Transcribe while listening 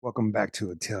Welcome back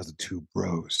to A Tales of Two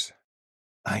Bros.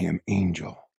 I am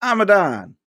Angel,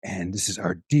 Amadan. and this is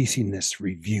our DC-ness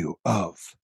review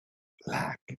of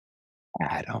Black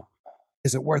Adam.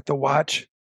 Is it worth the watch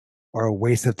or a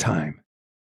waste of time?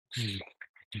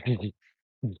 I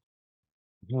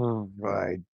don't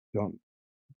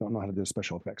know how to do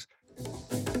special effects.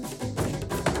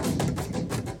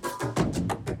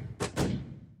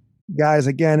 Guys,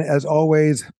 again, as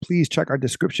always, please check our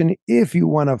description if you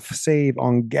want to save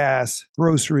on gas,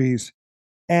 groceries,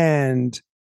 and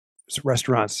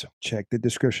restaurants. Check the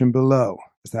description below.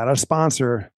 It's not a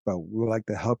sponsor, but we would like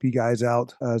to help you guys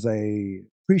out as a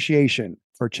appreciation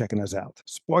for checking us out.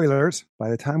 Spoilers, by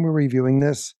the time we're reviewing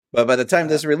this. But by the time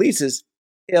this releases,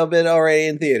 it'll be already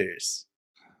in theaters.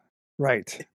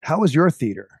 Right. How was your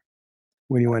theater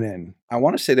when you went in? I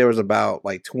want to say there was about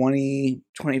like 20,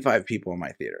 25 people in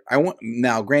my theater.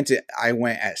 Now, granted, I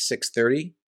went at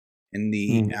 6:30 in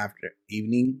the after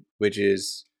evening, which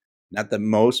is not the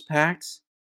most packed.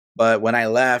 But when I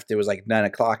left, it was like 9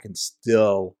 o'clock, and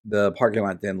still the parking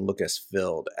lot didn't look as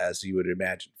filled as you would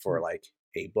imagine for like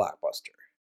a blockbuster.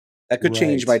 That could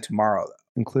change by tomorrow, though.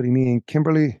 Including me and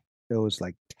Kimberly, there was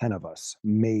like 10 of us,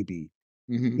 maybe,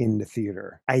 in the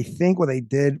theater. I think what they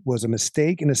did was a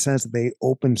mistake in the sense that they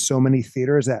opened so many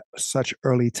theaters at such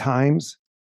early times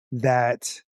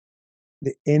that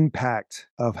the impact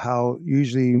of how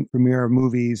usually premiere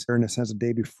movies are, in a sense, the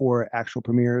day before actual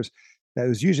premieres, that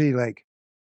was usually like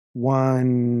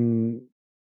one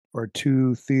or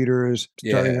two theaters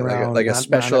starting around like a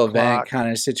special event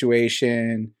kind of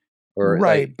situation, or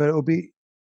right. Like,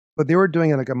 but they were doing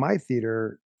it like at my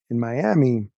theater in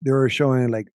Miami. They were showing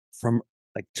like from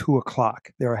like 2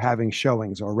 o'clock. They were having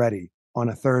showings already on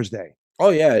a Thursday. Oh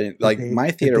yeah, like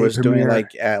my theater was doing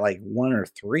like at like 1 or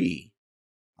 3.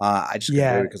 I just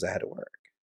couldn't do it because I had to work.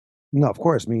 No, of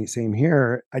course, me same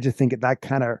here. I just think that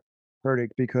kind of hurt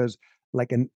it because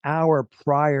like an hour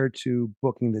prior to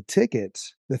booking the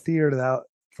tickets, the theater that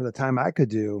for the time I could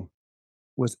do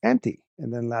was empty.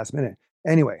 And then last minute.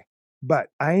 Anyway, but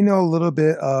I know a little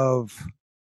bit of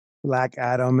Black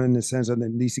Adam in the sense of the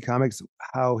DC Comics,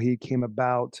 how he came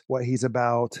about, what he's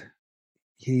about.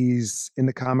 He's in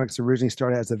the comics originally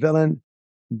started as a villain.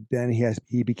 Then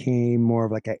he became more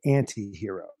of like an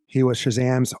anti-hero. He was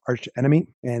Shazam's arch enemy,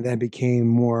 and then became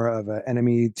more of an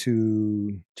enemy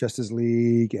to Justice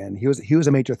League. And he was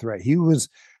a major threat. He was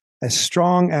as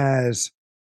strong as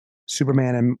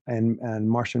Superman and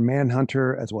Martian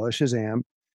Manhunter, as well as Shazam.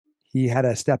 He had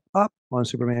to step up on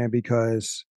Superman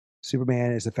because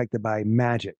Superman is affected by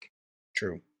magic.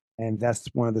 True. And that's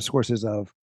one of the sources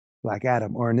of Black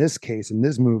Adam, or in this case, in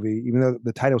this movie, even though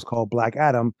the title is called Black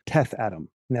Adam, Teth Adam.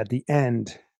 And at the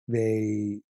end,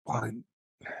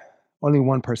 only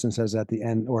one person says at the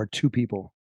end, or two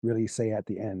people really say at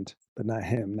the end, but not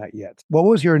him, not yet. What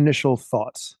was your initial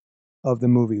thoughts of the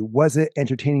movie? Was it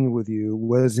entertaining with you?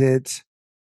 Was it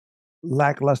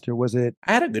lackluster? Was it?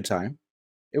 I had a good time.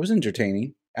 It was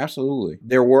entertaining. Absolutely.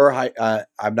 There were I'm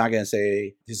not going to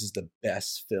say this is the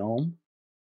best film.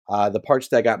 The parts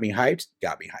that got me hyped.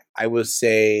 I would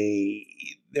say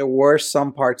there were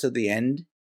some parts at the end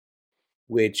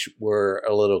which were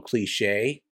a little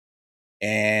cliche,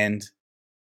 and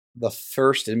the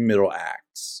first and middle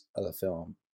acts of the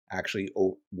film actually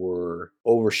were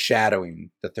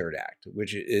overshadowing the third act,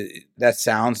 which that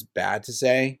sounds bad to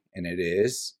say, and it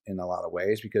is in a lot of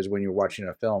ways, because when you're watching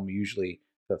a film, usually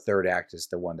the third act is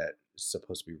the one that is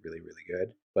supposed to be really, really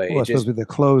good. But it's supposed to be the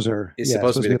closer. It's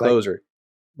supposed to be the closer.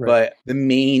 Right. But the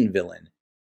main villain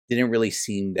didn't really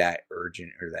seem that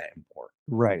urgent or that important.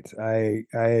 Right. I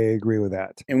agree with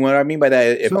that. And what I mean by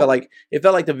that, it felt like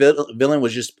the villain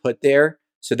was just put there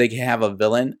so they can have a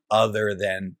villain other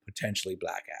than potentially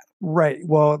Black Adam. Right.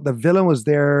 Well, the villain was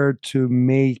there to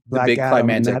make Black Adam the big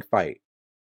climactic fight.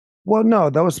 Well, no,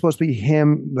 that was supposed to be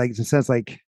him, like in a sense,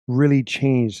 like really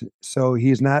changed. So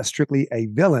he's not strictly a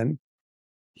villain;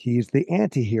 he's the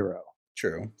anti-hero.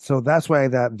 True. So that's why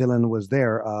that villain was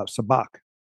there. Sabak.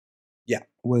 Yeah.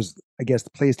 Was, I guess,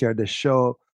 placed there to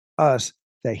show us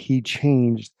that he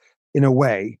changed in a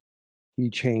way. He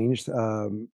changed.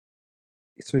 So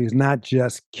he's not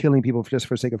just killing people just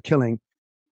for the sake of killing,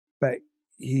 but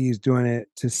he's doing it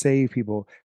to save people.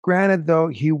 Granted, though,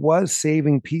 he was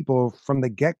saving people from the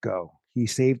get-go. He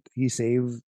saved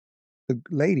the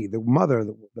lady, the mother,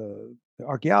 the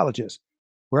archaeologist,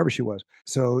 wherever she was.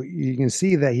 So you can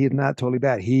see that he's not totally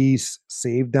bad. He's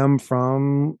saved them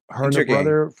from her and her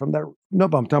brother from that. No,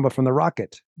 but I'm talking about from the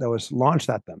rocket that was launched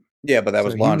at them. Yeah, but that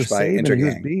was launched by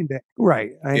Intergang.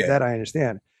 Right. That I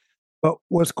understand. But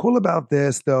what's cool about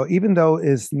this, though, even though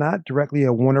it's not directly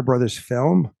a Warner Brothers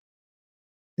film,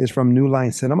 is from New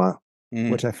Line Cinema,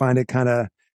 Mhm. which I find it kind of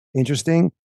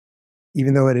interesting,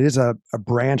 even though it is a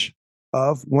branch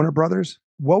of Warner Brothers.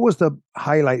 What was the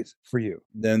highlights for you,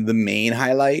 Then the main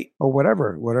highlight or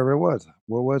whatever it was?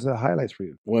 What was the highlights for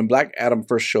you? when Black Adam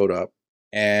first showed up,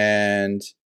 and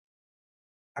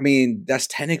I mean that's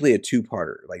technically a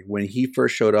two-parter. Like when he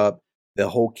first showed up, the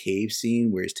whole cave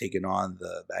scene where he's taking on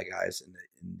the bad guys in the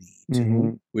Mm-hmm.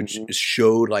 tomb, which Mm-hmm.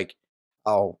 showed like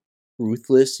how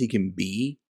ruthless he can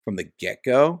be from the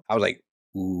get-go. I was like,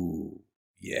 ooh,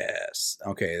 yes.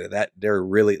 Okay, that they're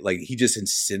really like he just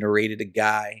incinerated a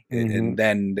guy Mm-hmm. and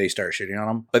then they start shooting on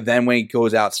him. But then when he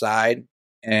goes outside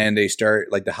and they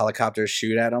start like the helicopters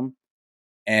shoot at him,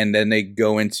 and then they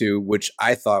go into which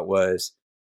I thought was,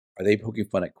 are they poking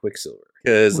fun at Quicksilver?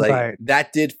 Because like Right.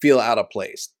 that did feel out of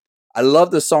place. I love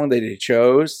the song that they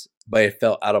chose, but it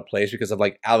felt out of place because of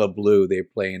like out of the blue they're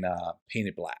playing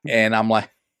Painted Black, and I'm like,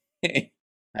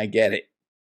 I get it,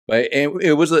 but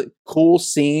it was a cool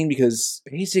scene because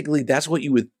basically that's what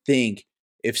you would think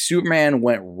if Superman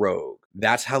went rogue.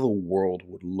 That's how the world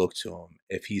would look to him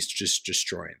if he's just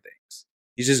destroying things.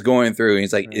 He's just going through, and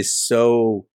he's like, Right. it's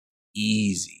so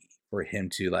easy for him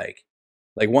to like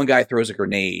one guy throws a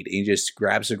grenade and he just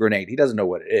grabs a grenade. He doesn't know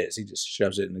what it is. He just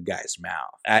shoves it in the guy's mouth.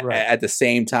 Right. At the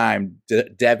same time,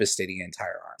 devastating an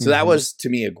entire arm. So that Mhm. was, to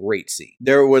me, a great scene.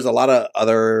 There was a lot of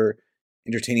other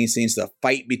entertaining scenes. The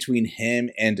fight between him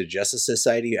and the Justice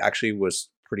Society actually was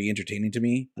pretty entertaining to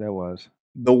me. That was.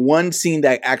 The one scene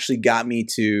that actually got me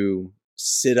to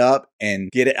sit up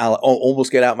and get it out,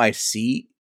 almost get out my seat,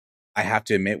 I have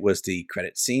to admit, was the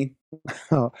credit scene.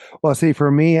 Oh, well, see,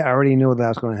 for me, I already knew that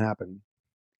was going to happen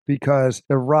because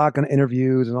The Rock on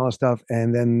interviews and all that stuff,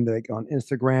 and then like on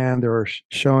Instagram, they were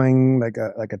showing like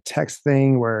a text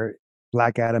thing where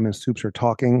Black Adam and Supes are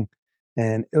talking,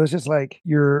 and it was just like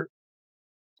you're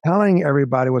telling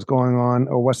everybody what's going on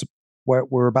or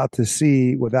what we're about to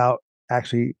see without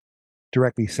actually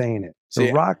directly saying it. The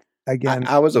See, Rock again,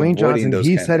 I was Dwayne avoiding Johnson, those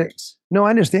he kind of said it. things. No, I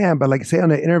understand, but like say on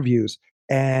the interviews,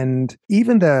 and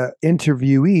even the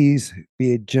interviewees,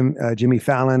 be it Jimmy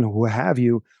Fallon, who have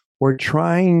you, were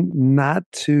trying not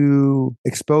to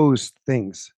expose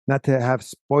things, not to have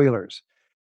spoilers.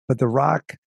 But The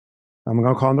Rock, I'm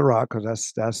gonna call him The Rock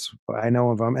because that's what I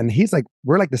know of him, and he's like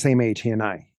we're like the same age, he and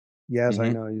I. Yes, I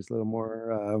Hmm. know he's a little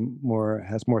more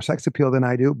has more sex appeal than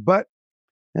I do, but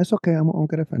that's okay. I won't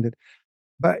get offended.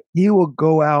 But he will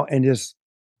go out and just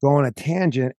go on a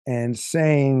tangent and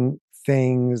saying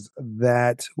things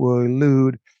that will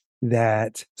allude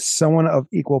that someone of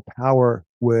equal power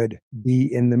would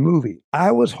be in the movie.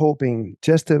 I was hoping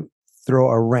just to throw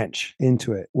a wrench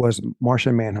into it was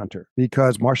Martian Manhunter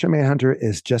because Martian Manhunter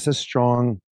is just as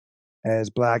strong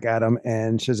as Black Adam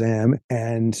and Shazam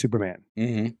and Superman.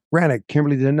 Hmm. Granted,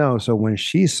 Kimberly didn't know, so when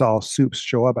she saw Soups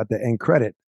show up at the end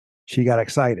credit, she got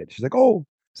excited. She's like, "Oh!"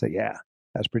 So yeah,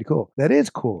 that's pretty cool. That is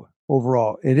cool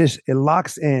overall. It is. It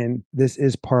locks in. This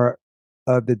is part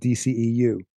of the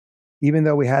DCEU. Even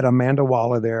though we had Amanda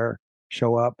Waller there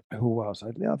show up. Who else?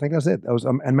 I think that's it. That was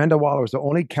Amanda Waller was the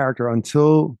only character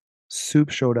until Soup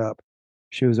showed up.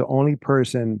 She was the only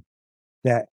person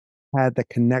that had the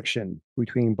connection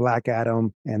between Black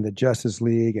Adam and the Justice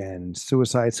League and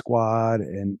Suicide Squad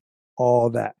and all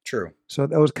that. True. So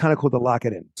that was kind of cool to lock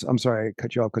it in. So I'm sorry I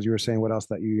cut you off because you were saying what else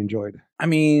that you enjoyed. I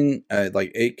mean,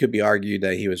 like it could be argued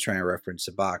that he was trying to reference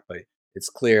Sabak, but it's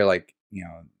clear, like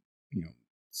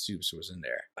Supes was in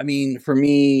there. I mean, for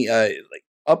me, like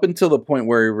up until the point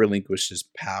where he relinquished his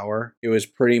power, it was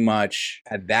pretty much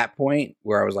at that point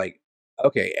where I was like,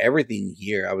 okay, everything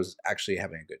here, I was actually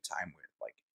having a good time with,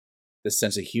 like the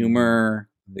sense of humor,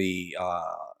 the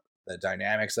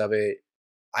dynamics of it.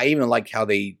 I even like how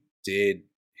they did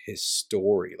his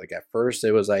story. Like at first,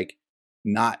 it was like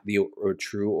not the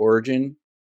true origin,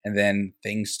 and then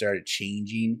things started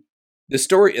changing. The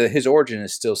story, his origin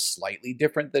is still slightly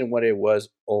different than what it was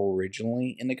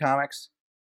originally in the comics,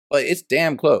 but it's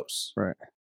damn close. Right.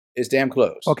 It's damn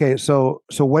close. Okay, so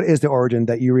what is the origin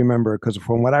that you remember? Because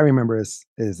from what I remember is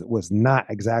was not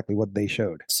exactly what they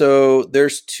showed. So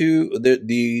there's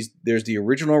there's the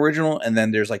original, and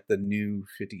then there's like the new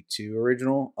 52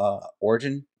 original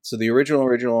origin. So the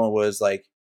original was like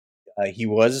he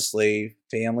was a slave,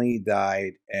 family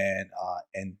died, and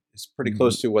it's pretty Mhm.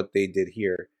 close to what they did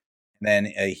here. And then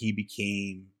he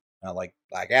became like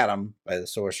Black Adam by the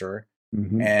sorcerer,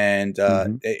 Mhm. and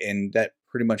Mhm. and that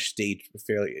pretty much stayed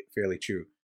fairly true.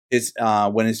 His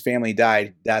when his family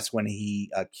died, that's when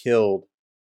he killed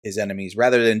his enemies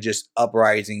rather than just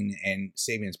uprising and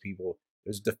saving his people. It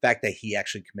was the fact that he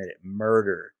actually committed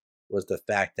murder was the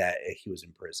fact that he was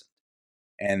imprisoned.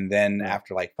 And then Right.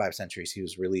 after like 5 centuries, he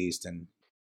was released, and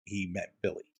he met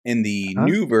Billy. In the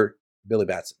Huh? Billy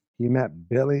Batson. He met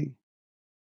Billy.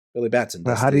 Billy Batson.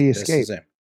 But how did he escape? That's Shazam.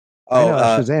 I Oh, know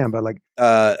that's Shazam, but like,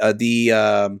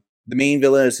 the main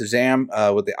villain is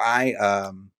Shazam with the eye.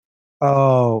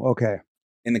 oh, okay.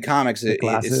 In the comics, The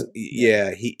glasses.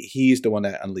 he's the one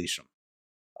that unleashed him.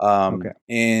 Okay.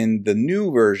 In the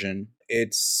new version,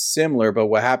 it's similar, but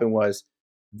what happened was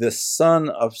the son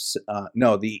of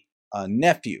the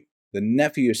nephew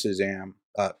of Shazam.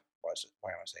 Why am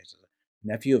I saying Shazam?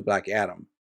 Nephew of Black Adam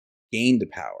gained the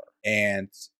power, and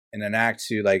in an act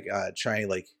to try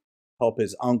like help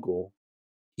his uncle,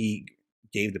 he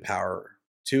gave the power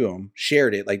to him,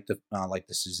 shared it like the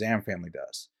Shazam family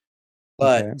does.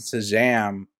 But Okay.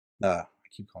 Shazam, I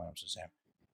keep calling him Shazam.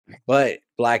 But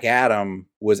Black Adam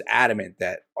was adamant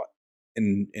that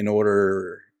in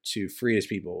order to free his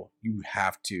people, you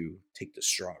have to take the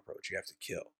strong approach. You have to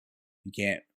kill. You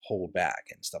can't hold back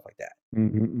and stuff like that.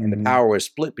 And the power was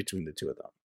split between the two of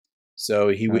them. So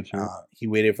he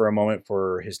waited for a moment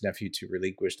for his nephew to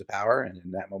relinquish the power, and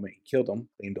in that moment he killed him,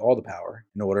 claimed all the power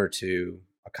in order to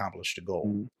accomplish the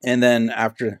goal. And then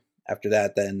after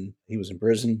that, then he was in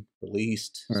prison,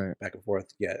 released, back and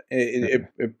forth. Yeah, it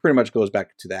pretty much goes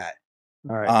back to that.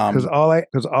 All right,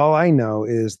 because all I know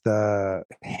is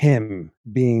him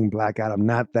being Black Adam,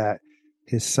 not that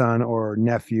his son or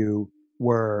nephew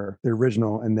were the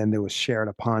original, and then they was shared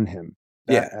upon him.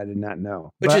 That I did not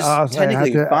know. Which is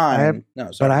technically fine.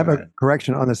 I have a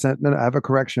correction on I have a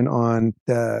correction on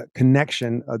the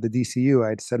connection of the DCU.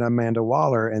 I'd said Amanda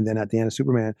Waller, and then at the end of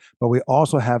Superman, but we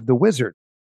also have the Wizard.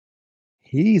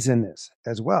 He's in this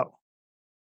as well.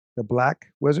 The Black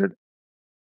Wizard.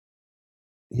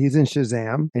 He's in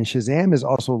Shazam, and Shazam is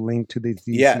also linked to the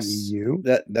DCEU.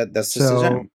 Yes, that's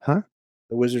Shazam. Huh?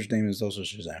 The Wizard's name is also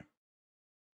Shazam.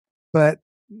 But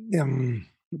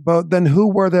then who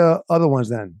were the other ones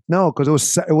then? No, because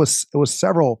it was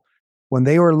several. When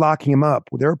they were locking him up,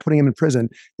 they were putting him in prison.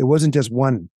 It wasn't just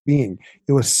one being;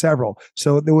 it was several.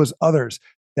 So there was others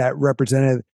that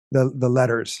represented the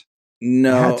letters.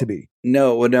 No, it had to be.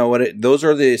 No. Those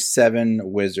are the 7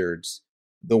 wizards.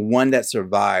 The one that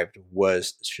survived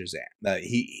was Shazam.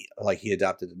 He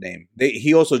adopted the name.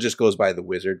 He also just goes by the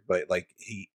Wizard, but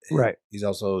he's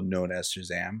also known as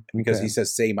Shazam because he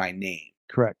says, "Say my name."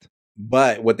 Correct.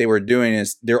 But what they were doing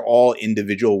is they're all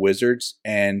individual wizards,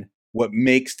 and what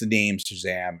makes the name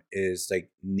Shazam is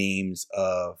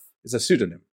it's a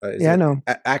pseudonym. I know.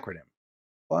 Acronym.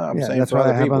 Well, I'm saying that's for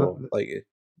other people.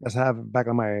 That's I have back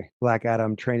on my Black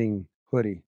Adam training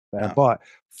hoodie that I bought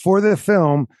for the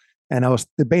film. And I was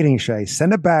debating, should I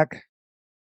send it back?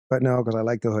 But no, because I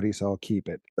like the hoodie, so I'll keep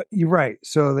it. But you're right.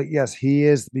 So yes,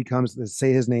 he becomes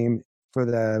say his name for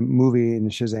the movie in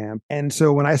Shazam. And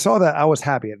so when I saw that, I was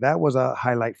happy. That was a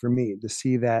highlight for me to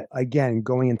see that, again,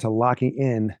 going into locking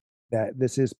in that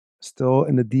this is still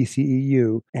in the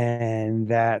DCEU and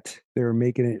that they're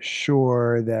making it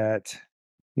sure that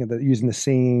they're using the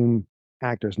same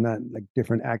actors, not like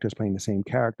different actors playing the same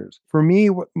characters. For me,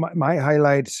 my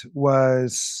highlights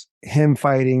was him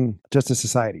fighting Justice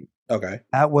Society. Okay.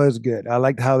 That was good. I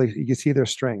liked how you could see their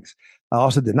strengths. I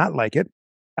also did not like it.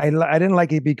 I didn't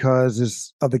like it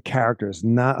because of the characters,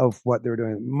 not of what they were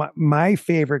doing. My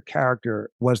favorite character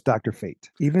was Dr.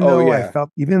 Fate. Even though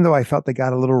I felt they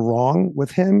got a little wrong with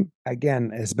him.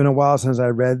 Again, it's been a while since I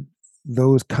read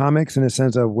those comics in a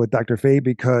sense of with Dr. Fate,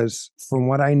 because from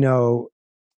what I know,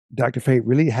 Dr. Fate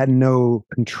really had no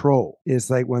control. It's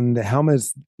like when the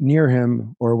helmet's near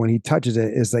him or when he touches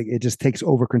it, it's like it just takes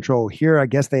over control. Here, I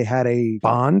guess they had a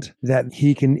bond that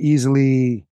he can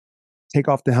easily take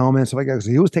off the helmet. So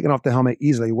he was taking off the helmet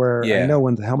easily, where I know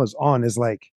when the helmet's on is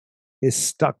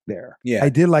stuck there. Yeah. I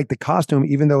did like the costume,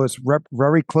 even though it's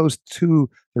very close to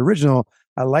the original.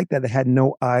 I like that they had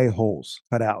no eye holes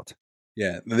cut out.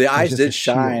 Yeah. The eyes did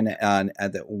shine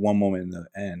at that one moment in the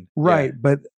end. Right.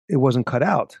 But it wasn't cut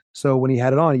out. So when he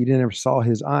had it on, you didn't ever saw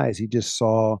his eyes. He just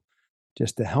saw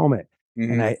just the helmet.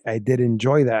 Mm-hmm. And I did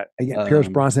enjoy that. Again, Pierce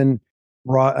Brosnan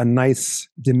brought a nice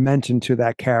dimension to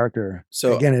that character.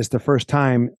 So again, it's the first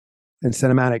time in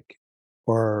cinematic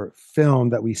or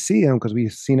film that we see him, because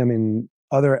we've seen him in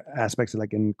other aspects,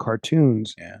 like in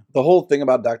cartoons. Yeah. The whole thing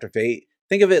about Dr. Fate,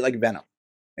 think of it like Venom.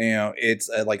 It's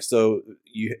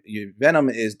Venom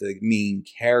is the main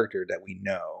character that we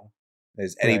know.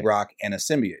 There's Eddie Brock and a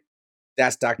symbiote.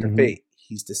 That's Dr. Fate.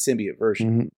 He's the symbiote version.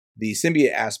 Mm-hmm. The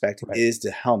symbiote aspect is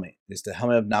the helmet. It's the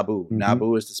helmet of Nabu. Mm-hmm.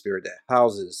 Nabu is the spirit that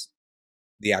houses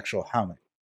the actual helmet.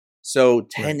 So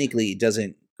technically, it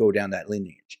doesn't go down that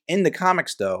lineage. In the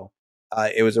comics, though,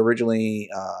 it was originally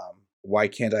why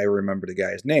can't I remember the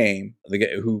guy's name? The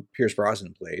guy who Pierce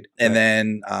Brosnan played. And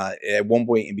then at one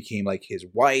point it became like his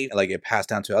wife, like it passed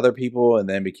down to other people, and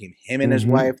then became him and his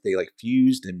wife. They like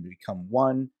fused and become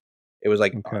one. It was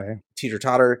like teeter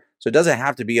totter. So it doesn't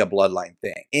have to be a bloodline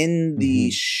thing. In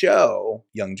the show,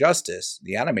 Young Justice,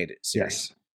 the animated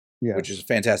series, which is a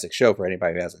fantastic show for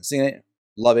anybody who hasn't seen it.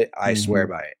 Love it. I swear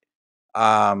by it.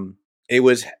 It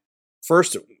was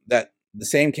first that the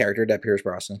same character that Pierce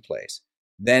Brosnan plays.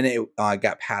 Then it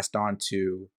got passed on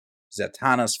to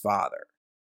Zatanna's father.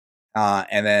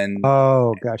 And then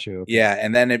got you. Okay. Yeah,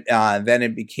 and then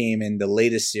it became in the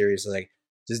latest series like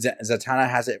Zatanna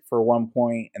has it for one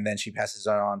point, and then she passes it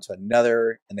on to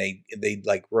another, and they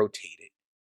like rotate it.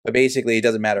 But basically, it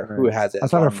doesn't matter who has it. I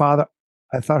thought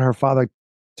her father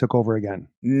took over again.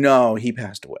 No, he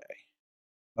passed away.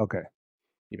 Okay,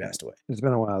 he passed away. It's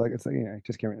been a while. Like it's like, I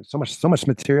just can't. So much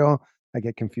material. I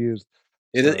get confused.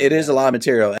 It is a lot of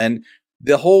material, and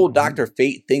the whole Dr.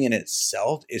 Fate thing in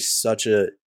itself is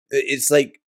it's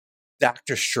like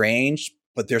Doctor Strange,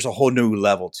 but there's a whole new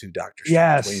level to Doctor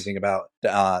Strange when you think about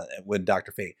with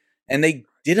Dr. Fate. And they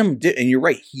did him, and you're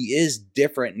right, he is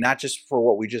different, not just for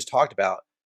what we just talked about,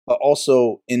 but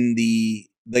also in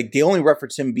they only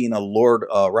reference him being a Lord,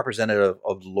 representative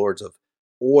of the Lords of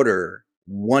Order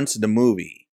once in the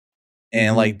movie.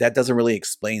 And like that doesn't really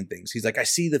explain things. He's like, I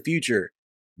see the future.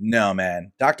 No,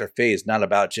 man, Dr. Fate is not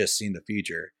about just seeing the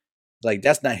future. Like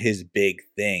that's not his big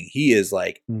thing. He is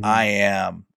like, I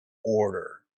am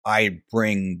order. I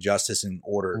bring justice and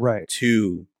order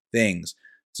to things.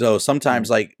 So sometimes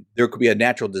like there could be a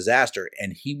natural disaster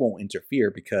and he won't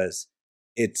interfere because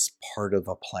it's part of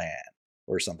a plan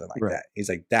or something like that. He's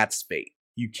like, that's fate.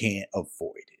 You can't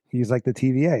avoid it. He's like the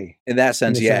TVA. In that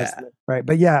sense, right.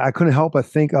 But yeah, I couldn't help but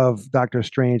think of Doctor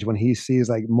Strange when he sees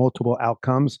like multiple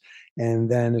outcomes.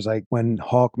 And then it's like when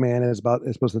Hawkman is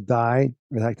supposed to die,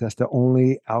 like that's the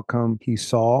only outcome he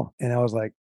saw. And I was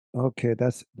like, okay,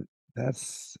 that's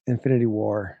Infinity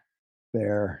War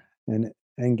there and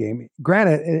Endgame.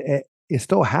 Granted, it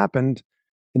still happened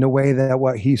in a way that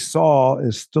what he saw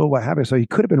is still what happened. So he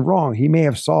could have been wrong. He may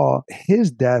have saw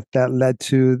his death that led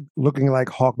to looking like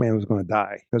Hawkman was going to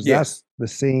die because that's the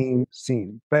same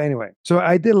scene. But anyway, so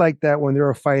I did like that when they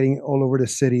were fighting all over the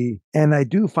city. And I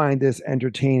do find this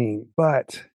entertaining,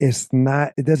 but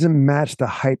it doesn't match the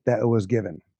hype that it was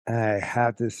given. I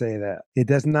have to say that it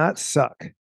does not suck.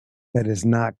 That is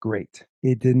not great.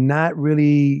 It did not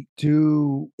really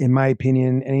do, in my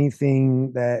opinion,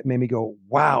 anything that made me go,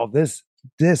 wow, this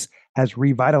has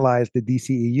revitalized the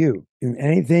DCEU. In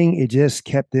anything, it just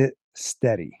kept it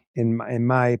steady, in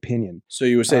my opinion. So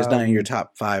you would say it's not in your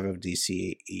top 5 of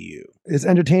DCEU? It's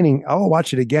entertaining. I'll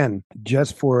watch it again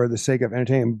just for the sake of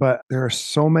entertainment. But there are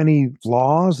so many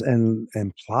flaws and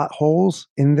plot holes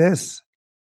in this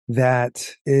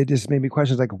that it just made me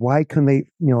question, like, why couldn't they,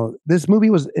 this movie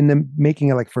was in the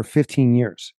making like for 15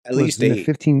 years. At least 8.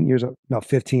 15 years, no,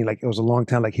 15, like it was a long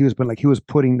time. Like he was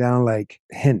putting down like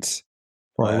hints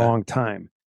for a long time.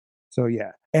 So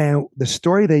yeah. And the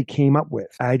story they came up with,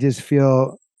 I just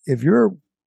feel if you're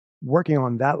working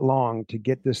on that long to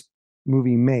get this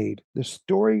movie made, the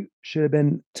story should have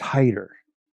been tighter,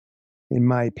 in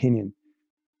my opinion.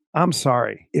 I'm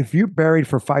sorry. If you're buried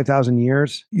for 5,000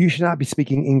 years, you should not be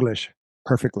speaking English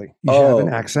perfectly. You should have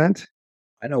an accent.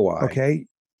 I know why. Okay.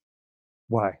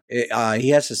 Why? He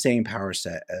has the same power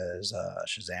set as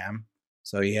Shazam.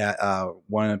 So he had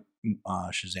one of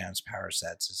Shazam's power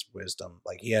sets is wisdom.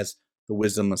 Like he has the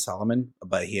wisdom of Solomon,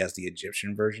 but he has the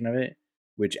Egyptian version of it,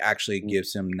 which actually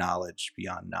gives him knowledge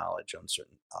beyond knowledge on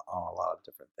a lot of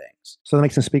different things. So that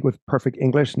makes him speak with perfect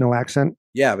English, no accent?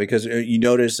 Yeah, because you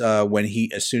notice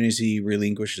as soon as he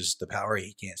relinquishes the power,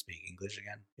 he can't speak English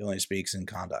again. He only speaks in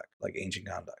conduct, like ancient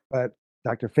conduct. But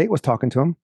Dr. Fate was talking to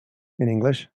him in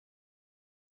English.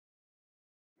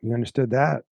 You understood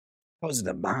that. That was in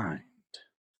the mind.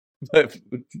 But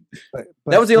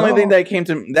that was the only thing that came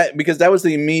to that, because that was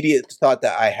the immediate thought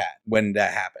that I had when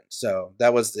that happened. So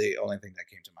that was the only thing that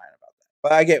came to mind about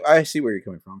that. But I see where you're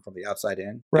coming from the outside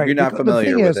in. Right. If you're not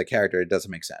familiar with the character, it doesn't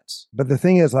make sense. But the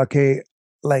thing is, okay,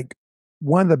 like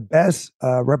one of the best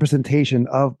representation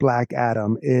of Black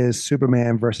Adam is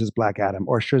Superman versus Black Adam,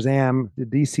 or Shazam, the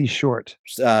DC short.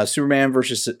 Superman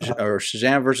versus or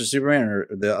Shazam versus Superman, or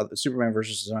the other, Superman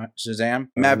versus Shazam.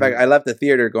 Matter of fact, I left the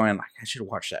theater going like, I should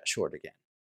watch that short again,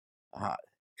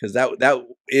 because that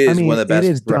is one of the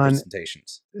best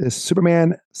representations. Is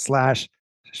Superman /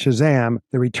 Shazam,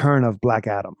 the return of Black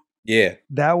Adam. Yeah,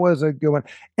 that was a good one.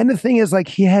 And the thing is, like,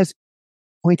 he has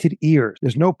pointed ears.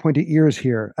 There's no pointed ears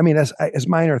here. I mean, it's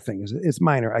minor things. It's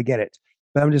minor. I get it.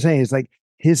 But I'm just saying, it's like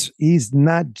he's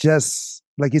not just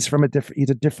Like he's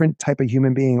a different type of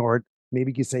human being, or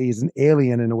maybe you could say he's an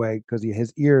alien in a way because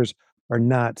his ears are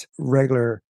not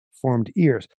regular formed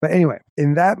ears. But anyway,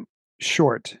 in that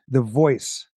short, the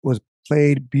voice was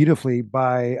played beautifully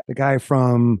by the guy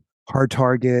from Hard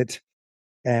Target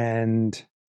and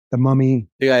The Mummy.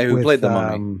 The guy who played With the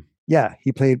mummy. yeah,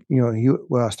 he played,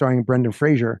 starring Brendan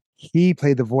Fraser. He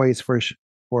played the voice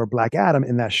for Black Adam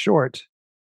in that short,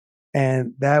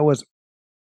 and that was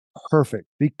perfect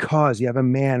because you have a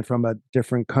man from a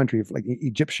different country, like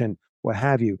Egyptian, what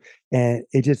have you, and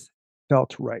it just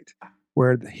felt right.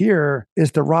 Where here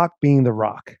is The Rock being The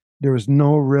Rock. There was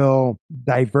no real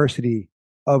diversity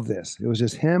of this. It was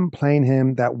just him playing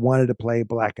him that wanted to play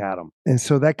Black Adam, and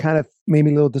so that kind of made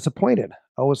me a little disappointed.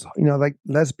 I was, like,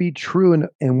 let's be true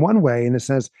in one way, in the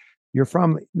sense you're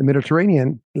from the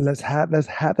Mediterranean. Let's have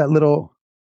that little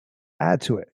add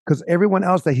to it, because everyone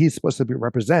else that he's supposed to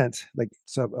represent, like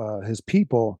his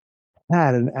people,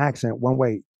 had an accent one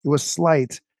way. It was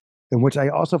slight, in which I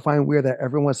also find weird that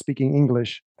everyone's speaking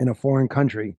English in a foreign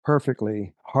country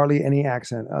perfectly, hardly any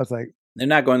accent. I was like, They're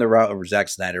not going the route of Zack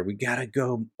Snyder. We gotta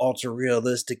go ultra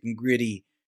realistic and gritty.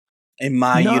 In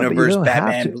my no, but you universe, don't have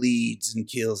Batman to. bleeds and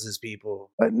kills his people.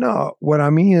 But no, what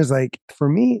I mean is, like, for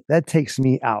me, that takes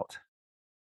me out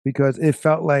because it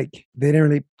felt like they didn't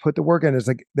really put the work in. It's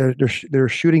like they're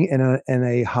shooting in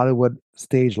a Hollywood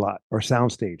stage lot or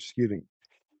sound stage, excuse me.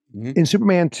 Mhm. In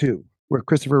Superman 2, where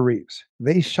Christopher Reeves,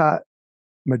 they shot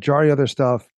majority of their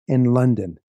stuff in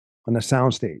London on a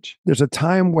soundstage. There's a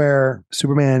time where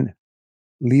Superman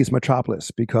leaves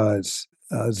Metropolis because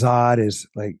Zod is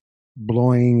like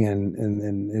blowing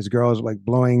and his girl is like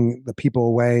blowing the people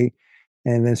away.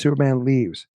 And then Superman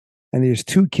leaves. And there's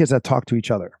two kids that talk to each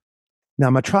other. Now,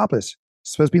 Metropolis is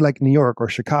supposed to be like New York or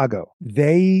Chicago.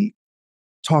 They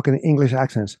talk in English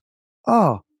accents.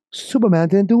 Oh, Superman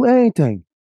didn't do anything.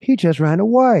 He just ran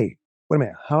away. Wait a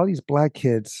minute. How are these black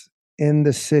kids in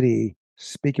the city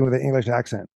speaking with an English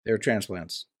accent? They were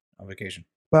transplants on vacation.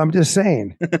 But I'm just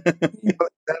saying,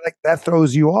 that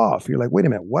throws you off. You're like, wait a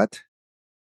minute, what?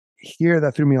 Here,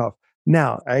 that threw me off.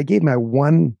 Now, I gave my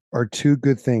one or two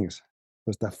good things.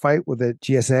 Was the fight with the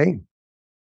GSA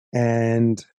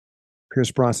and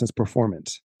Pierce Brosnan's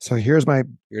performance. So here's my,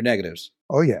 Your negatives.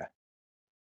 oh yeah.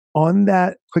 On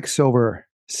that Quicksilver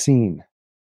scene,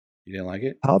 You didn't like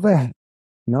it?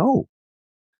 no.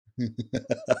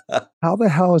 How the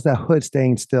hell is that hood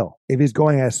staying still if he's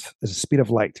going as the speed of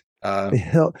light? The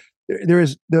hill, there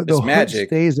is the hood magic.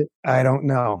 stays. I don't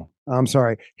know. I'm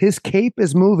sorry. His cape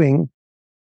is moving,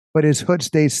 but his hood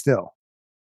stays still,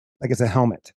 like it's a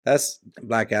helmet. That's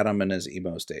Black Adam in his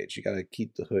emo stage. You got to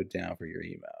keep the hood down for your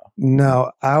emo.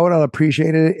 No, I would have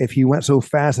appreciated it if he went so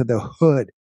fast that the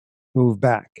hood moved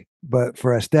back. But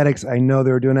for aesthetics, I know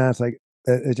they were doing that. It's like,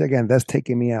 again, that's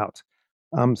taking me out.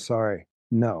 I'm sorry.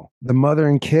 No, the mother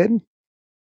and kid,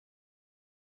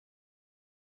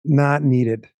 not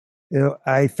needed.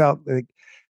 I felt like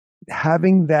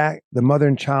having that, the mother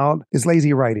and child, is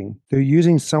lazy writing. They're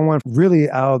using someone really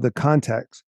out of the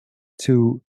context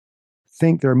to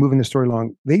think they're moving the story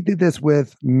along. They did this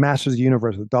with Masters of the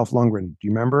Universe with Dolph Lundgren. Do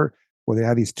you remember where they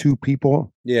had these two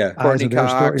people? Yeah, Courtney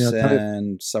Cox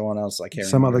and someone else. I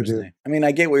can't remember his name. I mean,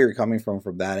 I get where you're coming from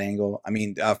that angle. I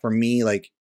mean, for me, like,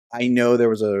 I know there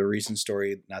was a recent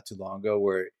story not too long ago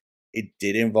where it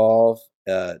did involve,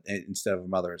 instead of a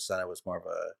mother and son, it was more of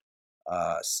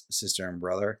a sister and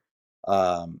brother,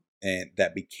 and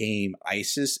that became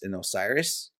Isis and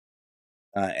Osiris,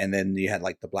 and then you had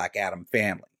like the Black Adam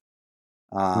family,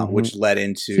 which led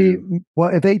into.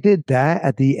 Well, if they did that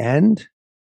at the end,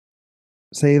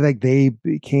 say like they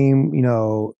became,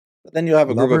 but then you'll have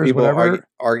a group of people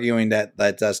arguing that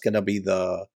that's going to be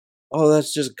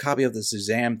that's just a copy of the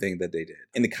Shazam thing that they did.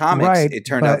 In the comics, right, it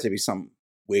turned out to be something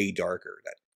way darker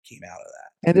that came out of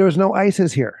that. And there was no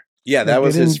Isis here. Yeah, that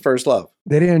was his first love.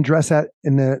 They didn't address that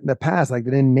in the past. Like,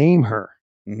 they didn't name her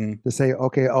to say,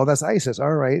 okay, oh, that's Isis.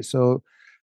 All right. So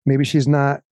maybe she's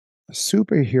not a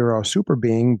superhero, super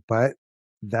being, but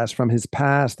that's from his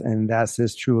past and that's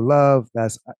his true love.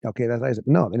 That's okay. That's Isaac.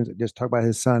 No, they didn't just talk about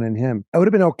his son and him. It would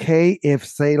have been okay if,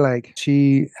 say, like,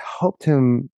 she helped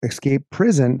him escape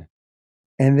prison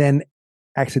and then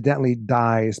accidentally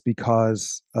dies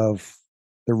because of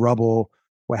the rubble,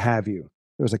 what have you.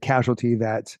 There was a casualty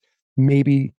that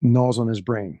maybe gnaws on his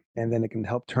brain and then it can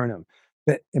help turn him.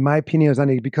 But in my opinion, it was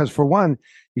uneasy because, for one,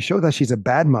 you show that she's a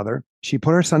bad mother. She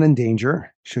put her son in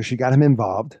danger, so she got him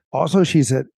involved. Also, she's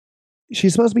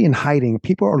supposed to be in hiding.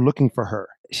 People are looking for her.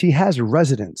 She has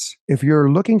residence. If you're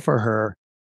looking for her,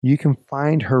 you can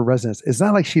find her residence. It's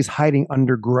not like she's hiding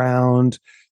underground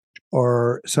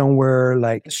or somewhere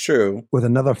like it's true with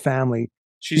another family.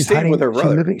 She's staying with her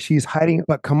brother. She's hiding.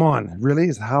 But come on, really?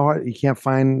 Is how hard you can't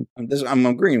find? I'm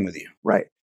agreeing with you. Right.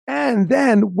 And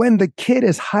then when the kid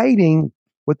is hiding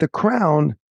with the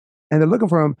crown, and they're looking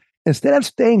for him, instead of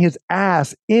staying his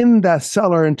ass in the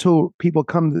cellar until people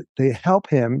come to help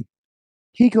him,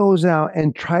 he goes out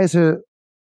and tries to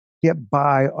get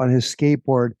by on his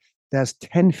skateboard that's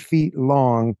 10 feet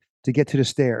long to get to the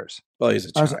stairs. Well, he's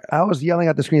a child. I was yelling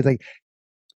at the screen, like,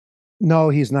 no,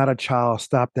 he's not a child.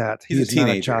 Stop that. He's a not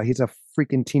teenager. a child. He's a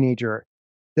freaking teenager.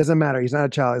 Doesn't matter. He's not a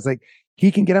child. It's like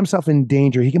he can get himself in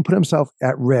danger. He can put himself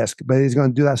at risk, but he's going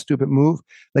to do that stupid move.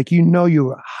 Like,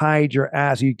 you hide your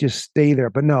ass. You just stay there.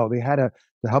 But no, they had to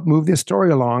help move this story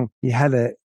along. He had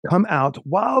to come out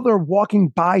while they're walking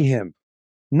by him,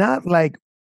 not like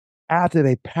after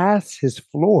they pass his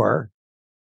floor.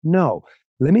 No,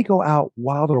 let me go out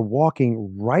while they're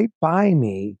walking right by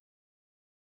me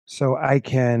so I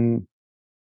can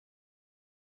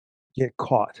get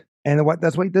caught. And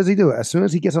that's what does he do? As soon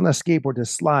as he gets on the skateboard to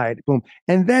slide, boom.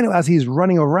 And then as he's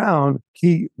running around,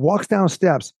 he walks down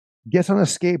steps, gets on a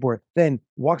skateboard, then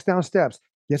walks down steps,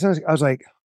 gets on. I was like,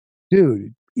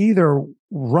 dude, either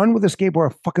run with the skateboard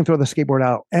or fucking throw the skateboard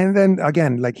out. And then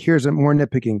again, like, here's a more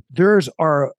nitpicking. There's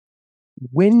our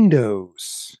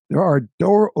windows. There are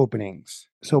door openings.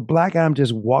 So Black Adam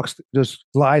just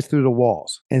flies through the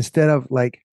walls instead of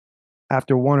like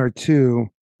after one or two.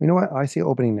 You know what? I see an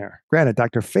opening there. Granted,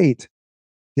 Dr. Fate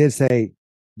did say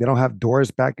they don't have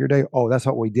doors back your day. Oh, that's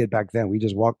what we did back then. We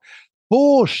just walked.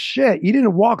 Bullshit. You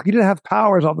didn't walk. You didn't have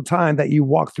powers all the time that you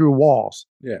walk through walls.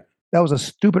 Yeah. That was a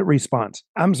stupid response.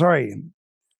 I'm sorry.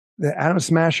 The Atom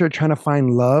Smasher trying to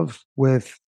find love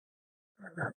with,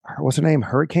 what's her name?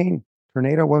 Hurricane?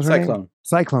 Tornado? What was her name?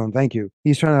 Cyclone. Thank you.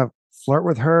 He's trying to flirt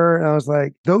with her. And I was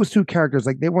like, those two characters,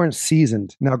 like, they weren't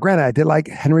seasoned. Now, granted, I did like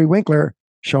Henry Winkler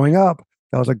showing up.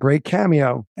 That was a great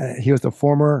cameo. He was the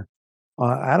former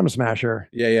Atom Smasher.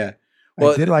 Yeah.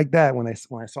 Well, I did like that when I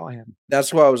saw him.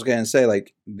 That's what I was going to say.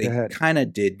 Like, they kind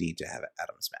of did need to have an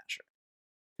Atom Smasher,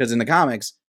 because in the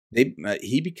comics,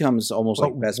 he becomes almost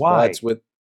like best buds with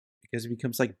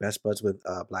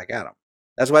Black Adam.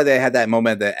 That's why they had that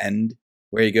moment at the end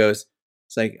where he goes,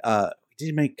 "It's like we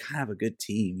did make kind of a good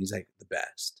team." He's like, the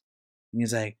best. And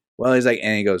he's like,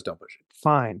 and he goes, "Don't push it."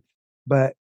 Fine,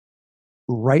 but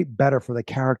write better for the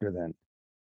character then,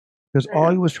 because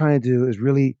all he was trying to do is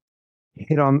really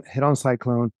hit on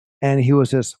Cyclone, and he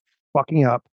was just fucking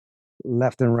up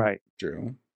left and right.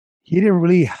 True. He didn't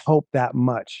really help that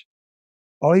much.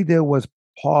 All he did was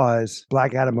pause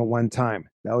Black Adam at one time.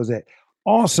 That was it.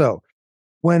 Also,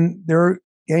 when they're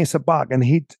getting Sabak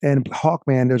and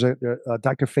Hawkman, there's a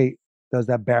Dr. Fate does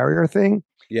that barrier thing.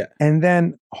 Yeah. And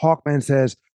then Hawkman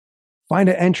says, find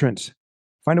an entrance,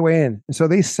 find a way in. And so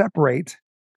they separate.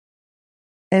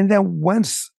 And then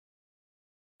once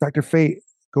Dr. Fate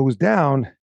goes down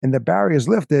and the barrier is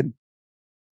lifted,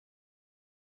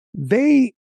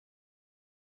 they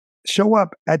show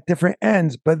up at different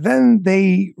ends, but then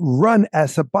they run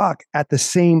as Sabak at the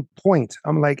same point.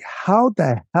 I'm like, how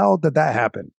the hell did that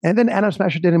happen? And then Atom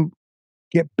Smasher didn't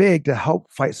get big to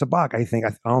help fight Sabak.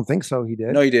 I don't think so. He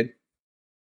did. No, he did.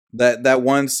 That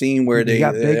one scene where he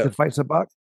got big to fight Sabak.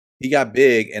 He got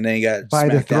big, and then he got by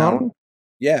the throne. Down.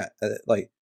 Yeah,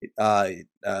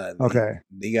 okay.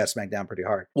 He got smacked down pretty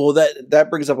hard. Well, that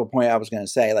brings up a point I was going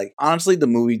to say. Like, honestly, the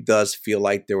movie does feel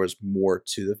like there was more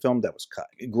to the film that was cut.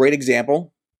 A great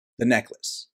example, the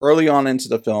necklace. Early on into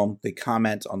the film, they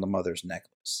comment on the mother's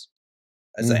necklace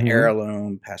as an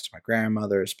heirloom passed to my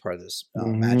grandmother as part of this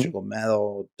magical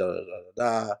metal.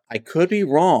 I could be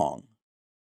wrong.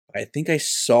 I think I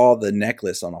saw the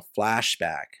necklace on a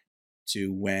flashback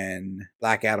to when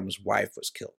Black Adam's wife was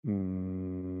killed.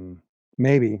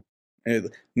 Maybe.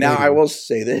 Now, I will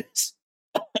say this.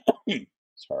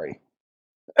 Sorry.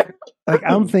 Like,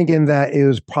 I'm thinking that it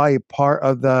was probably part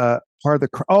of the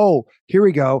oh, here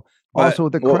we go. Also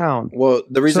with the crown. Well,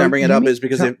 the reason I bring it up is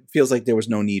because it feels like there was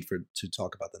no need to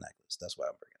talk about the necklace. That's why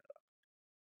I'm bringing it up.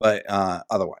 But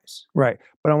otherwise. Right.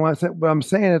 But I'm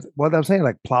saying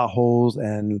like plot holes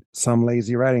and some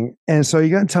lazy writing. And so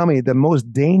you're going to tell me the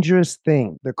most dangerous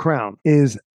thing, the crown,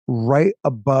 is right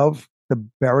above the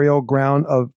burial ground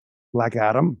of Black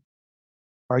Adam?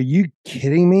 Are you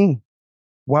kidding me?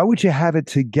 Why would you have it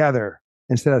together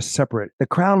instead of separate? The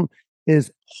crown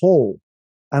is whole,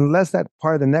 unless that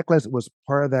part of the necklace was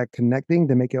part of that connecting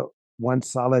to make it one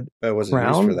solid But it wasn't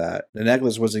crown. used for that. The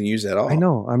necklace wasn't used at all. I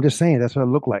know. I'm just saying that's what it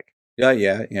looked like.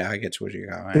 Yeah. I get to what you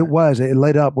got. It was. It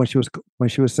lit up when she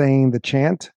was saying the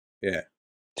chant. Yeah.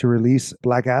 To release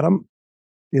Black Adam,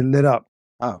 it lit up.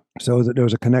 Oh. So there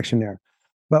was a connection there.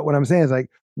 But what I'm saying is, like,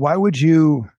 Why would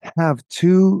you have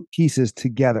two pieces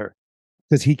together?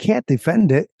 Because he can't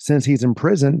defend it since he's in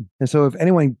prison. And so if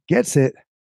anyone gets it,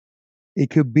 it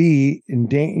could be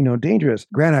dangerous.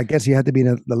 Granted, I guess you had to be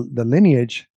in the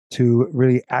lineage to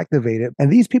really activate it.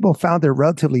 And these people found it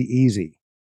relatively easy.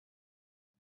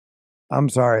 I'm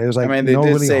sorry. It was I like mean, they no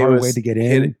did really say it hard way was to get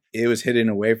hid. in. It was hidden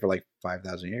away for like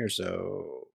 5,000 years,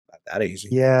 so not that easy.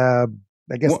 Yeah,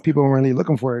 I guess Wo- people weren't really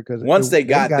looking for it because Once they they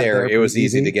got got there, there it pretty was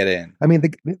easy to easy. get in. I mean,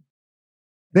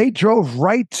 they drove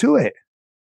right to it.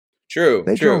 True,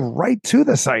 They true. drove right to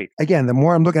the site. Again, the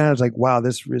more I'm looking at it, it's like, wow,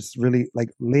 this is really like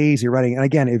lazy writing. And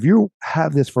again, if you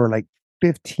have this for like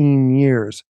 15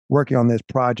 years working on this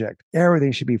project,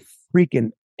 everything should be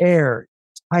freaking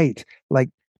airtight.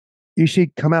 Like you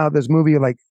should come out of this movie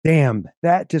like, damn,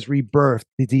 that just rebirthed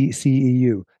the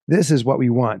DCEU. This is what we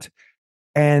want.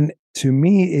 And to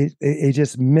me, it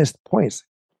just missed points.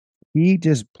 He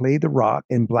just played the rock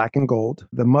in black and gold.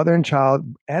 The mother and child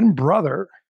and brother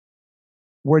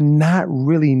were not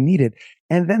really needed.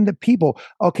 And then the people,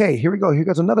 okay, here we go. Here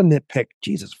goes another nitpick.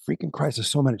 Jesus freaking Christ, there's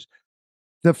so many.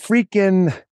 The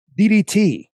freaking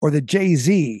DDT or the Jay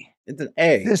Z, It's an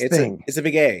A. this thing It's a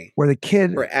big A where the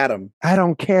kid, for Adam. I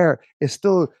don't care, is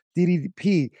still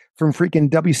DDP from freaking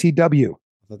WCW.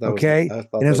 I thought that was. Okay. I thought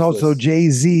And that it's was also this. Jay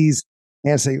Z's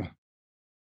answer.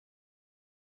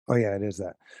 Oh, yeah, it is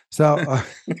that. So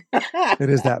it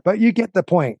is that. But you get the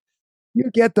point.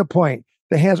 You get the point.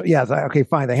 The hands, yeah, okay,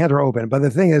 fine. The hands are open. But the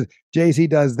thing is, Jay Z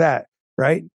does that,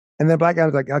 right? And then Black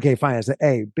Adam's like, okay, fine. It's an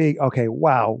A, big, okay,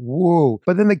 wow, woo.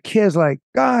 But then the kid's like,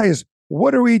 guys,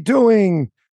 what are we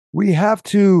doing? We have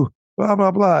to, blah,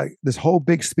 blah, blah. This whole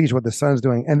big speech, what the son's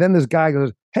doing. And then this guy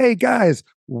goes, hey, guys,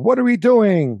 what are we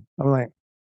doing? I'm like,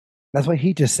 that's what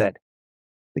he just said.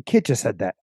 The kid just said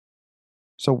that.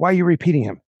 So why are you repeating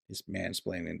him? He's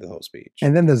mansplaining the whole speech.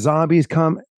 And then the zombies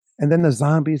come, and then the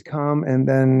zombies come, and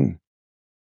then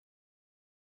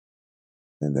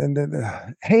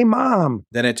hey mom,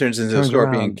 then it turns into the turns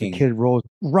Scorpion around, King. the kid rolls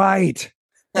right,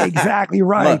 exactly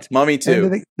right. Mummy too.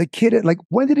 And the kid, like,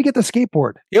 when did he get the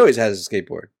skateboard? He always has a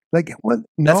skateboard. Like, what?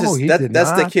 No, he did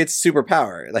that's not. the kid's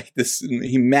superpower. Like this,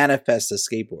 he manifests a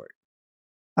skateboard.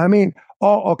 I mean,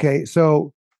 oh, okay.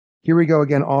 So here we go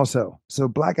again. Also, so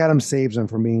Black Adam saves him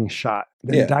from being shot.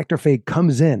 Then Yeah. Dr. Fate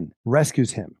comes in,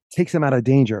 rescues him, takes him out of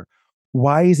danger.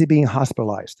 Why is he being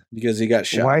hospitalized? Because he got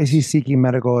shot. Why is he seeking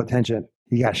medical attention?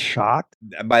 He got shocked.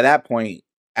 By that point,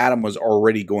 Adam was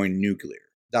already going nuclear.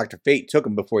 Dr. Fate took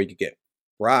him before he could get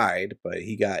fried, but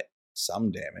he got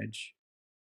some damage,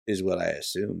 is what I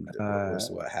assumed was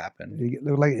what happened. It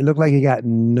looked like he got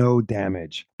no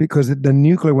damage because the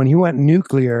nuclear, when he went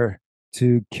nuclear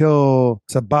to kill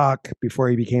Sabak before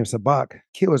he became Sabak,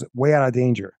 he was way out of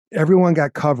danger. Everyone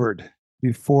got covered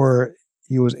before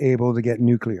he was able to get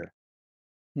nuclear.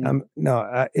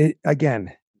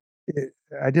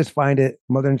 I just find it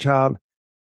mother and child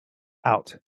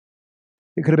out.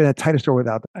 It could have been a tighter story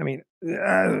without. I mean,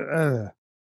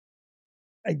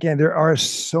 again, there are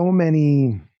so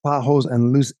many potholes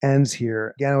and loose ends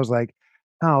here. Again, I was like,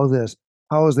 how is this?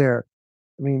 How is there?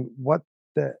 I mean, what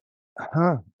the?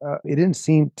 It didn't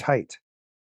seem tight.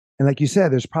 And like you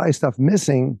said, there's probably stuff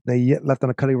missing they yet left on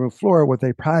the cutting room floor, what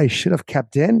they probably should have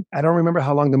kept in. I don't remember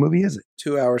how long the movie is.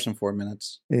 2 hours and 4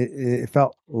 minutes. It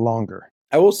felt longer.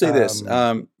 I will say this,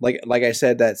 like I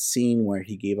said, that scene where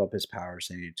he gave up his powers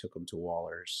and he took him to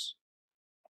Waller's.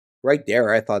 Right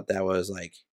there, I thought that was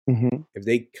like, if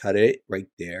they cut it right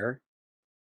there,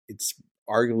 it's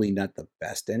arguably not the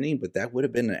best ending, but that would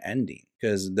have been an ending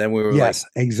because then we were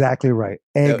exactly right,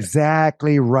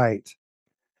 exactly right.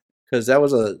 Because that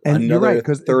was another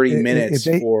 30 minutes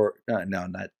for no,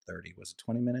 not 30. Was it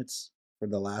 20 minutes for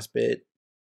the last bit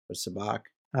with Sabak?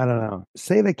 I don't know.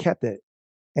 Say they kept it,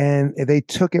 and if they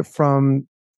took it from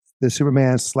the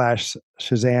Superman /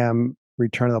 Shazam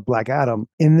Return of the Black Adam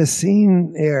in the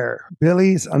scene there,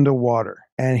 Billy's underwater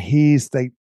and he's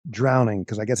like drowning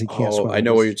because I guess he can't swim. I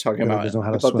know what you're talking about.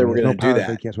 I thought they were going to do that.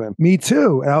 He can't swim. Me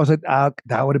too. And I was like,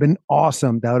 that would have been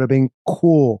awesome. That would have been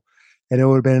cool, and it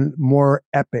would have been more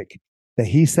epic. That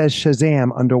he says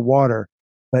Shazam underwater,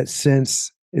 but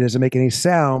since it doesn't make any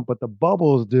sound, but the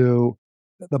bubbles do,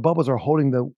 the bubbles are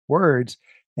holding the words.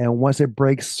 And once it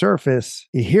breaks surface,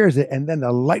 he hears it. And then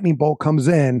the lightning bolt comes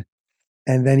in.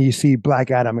 And then you see Black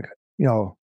Adam,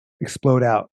 explode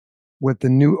out with the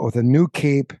new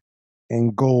cape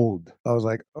and gold. I was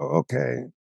like, oh, okay.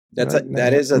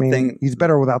 That is a thing. He's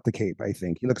better without the cape, I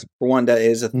think. He looks, for one, that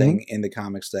is a thing in the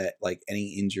comics that like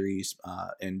any injuries,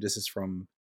 and this is from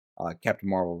Captain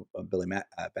Marvel, Billy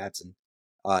Batson.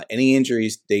 Any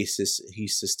injuries he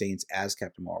sustains as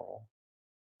Captain Marvel,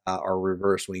 are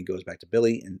reversed when he goes back to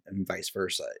Billy, and vice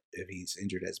versa. If he's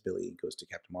injured as Billy and goes to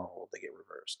Captain Marvel, they get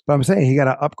reversed. But I'm saying he got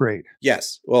to upgrade.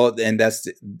 Yes. Well, and that's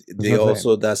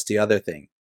the other thing.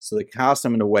 So the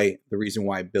costume, in a way, the reason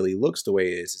why Billy looks the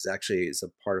way it is actually is a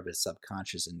part of his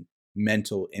subconscious and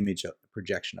mental image of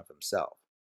projection of himself.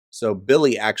 So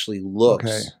Billy actually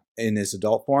looks in his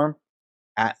adult form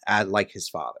at like his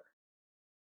father.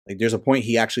 Like there's a point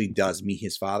he actually does meet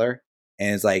his father,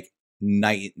 and it's like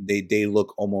they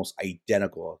look almost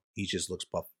identical. He just looks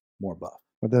more buff.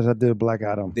 What does that do to Black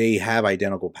Adam? They have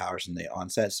identical powers in the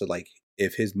onset. So like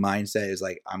if his mindset is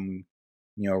like, I'm,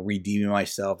 redeeming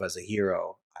myself as a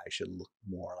hero, I should look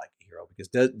more like a hero, because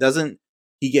doesn't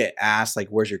he get asked like,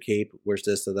 where's your cape? Where's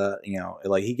this or that?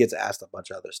 Like he gets asked a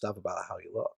bunch of other stuff about how he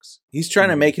looks. He's trying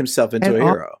to make himself into a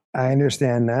hero. I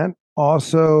understand that.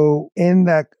 Also, in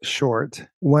that short,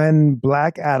 when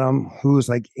Black Adam, who's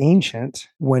like ancient,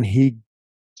 when he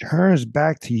turns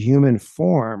back to human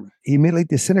form, he immediately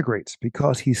disintegrates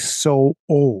because he's so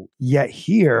old. Yet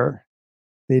here,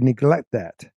 they neglect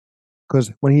that,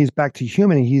 because when he's back to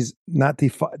human, he's not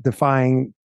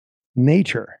defying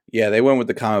nature. Yeah, they went with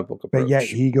the comic book approach. But yet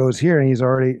he goes here and he's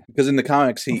already, because in the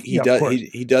comics he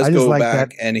does go like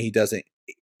back and he doesn't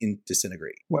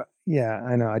disintegrate. Well, yeah,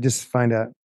 I know. I just find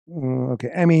that okay.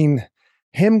 I mean,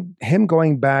 him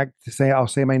going back to say, I'll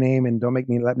say my name and don't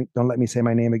let me say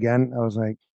my name again. I was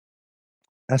like,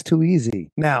 that's too easy.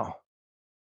 Now,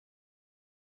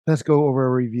 let's go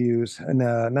over reviews, and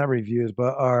not reviews,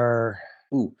 but our.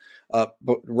 But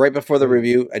right before the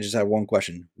review, I just have one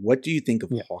question. What do you think of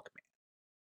Hawkman?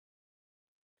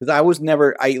 Because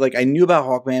I knew about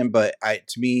Hawkman, but I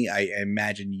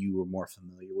imagine you were more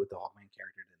familiar with the Hawkman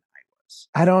character than I was.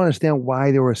 I don't understand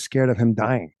why they were scared of him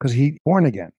dying, because he's born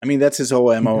again. I mean, that's his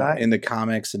whole MO in the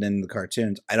comics and in the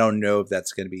cartoons. I don't know if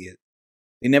that's going to be it.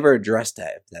 They never addressed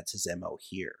that, if that's his MO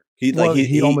here. He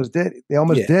almost did. They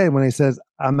almost did when he says,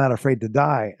 I'm not afraid to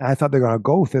die. And I thought they're going to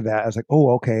go through that. I was like,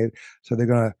 oh, okay. So they're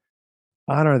going to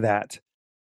honor that.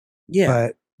 Yeah.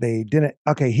 But they didn't.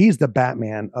 Okay, he's the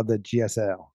Batman of the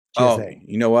GSA. Oh,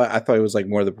 you know what? I thought it was like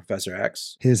more the Professor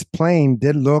X. His plane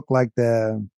did look like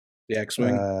the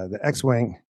X-Wing. The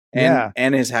X-Wing.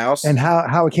 And his house. And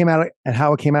how it came out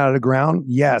of the ground.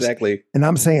 Yes. Exactly. And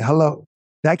I'm saying, hello.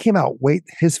 That came out. Wait,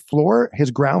 his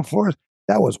ground floor,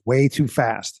 that was way too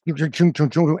fast.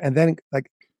 And then,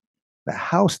 like,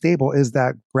 how stable is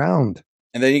that ground?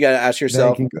 And then you got to ask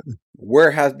yourself, where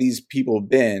have these people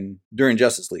been during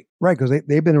Justice League? Right, because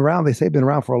they've been around. They say they've been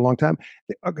around for a long time.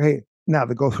 Okay, now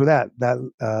to go through that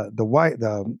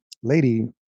the lady,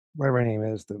 whatever her name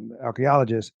is, the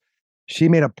archaeologist, she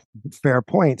made a fair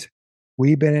point.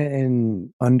 We've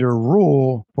been under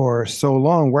rule for so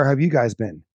long. Where have you guys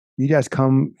been? You guys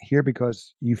come here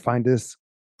because you find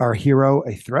our hero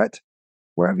a threat?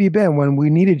 Where have you been when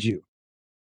we needed you?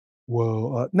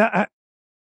 Well,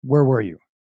 where were you?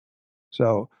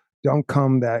 So don't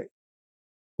come that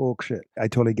bullshit. I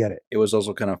totally get it. It was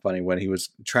also kind of funny when he was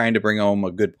trying to bring home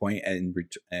a good point and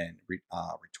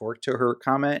retort to her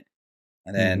comment,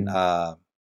 and then a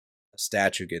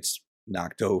statue gets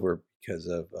knocked over because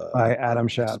of by Adam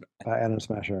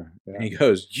Smasher. Yeah. And he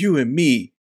goes, "You and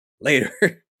me later."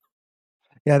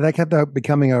 Yeah, that kept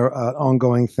becoming an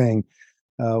ongoing thing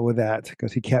with that,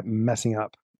 because he kept messing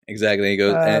up. Exactly. He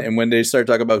goes, and when they start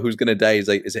talking about who's going to die, he's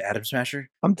like, "Is it Adam Smasher?"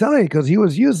 I'm telling you, because he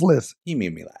was useless. He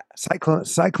made me laugh.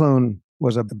 Cyclone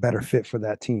was a better fit for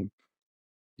that team.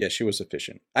 Yeah, she was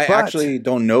efficient. I actually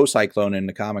don't know Cyclone in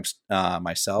the comics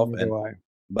myself,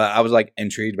 but I was like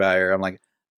intrigued by her. I'm like,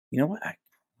 you know what? I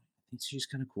think she's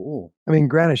kind of cool. I mean,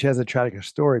 granted, she has a tragic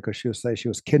story, because she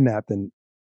was kidnapped and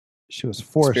she was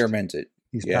forced experimented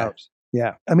these powers.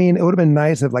 Yeah, I mean, it would have been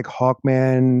nice if like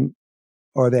Hawkman,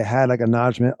 or they had like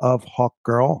acknowledgement of Hawk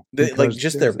Girl, like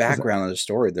just their background of the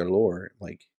story, their lore,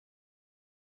 like.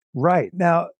 Right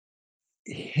now,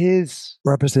 his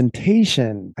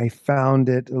representation, I found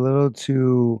it a little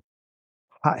too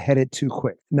hot-headed, too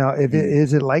quick. Now, if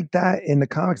is it like that in the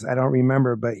comics, I don't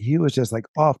remember, but he was just like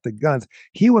off the guns.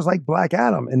 He was like Black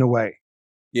Adam in a way.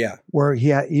 Yeah, where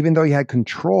even though he had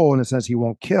control in a sense, he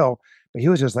won't kill, but he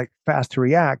was just like fast to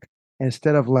react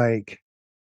instead of like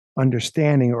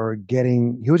understanding or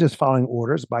he was just following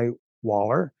orders by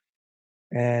Waller.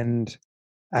 And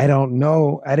I didn't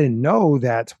know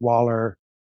that Waller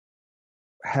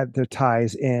had their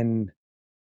ties in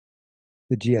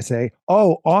the GSA.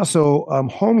 Oh, also,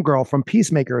 Homegirl from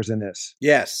Peacemaker is in this.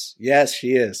 Yes,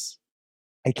 she is.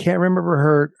 I can't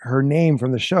remember her name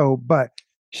from the show, but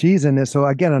she's in this. So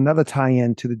again, another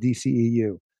tie-in to the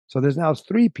DCEU. So there's now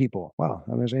 3 people. Wow,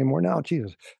 there's any more now?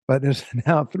 Jesus. But there's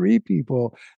now 3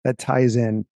 people that ties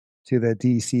in to the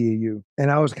DCEU.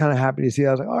 And I was kind of happy to see.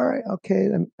 I was like, all right, okay,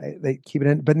 then they keep it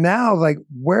in. But now, like,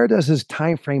 where does his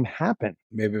time frame happen?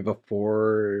 Maybe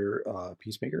before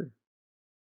Peacemaker,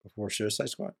 before Suicide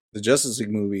Squad. The Justice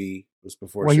League movie was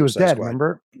before Well, he was Suicide dead, Squad.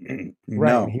 remember? Right. And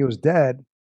No, he was dead.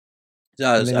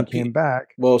 And then he came back.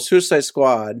 Well, Suicide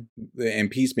Squad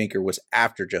and Peacemaker was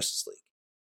after Justice League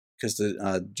because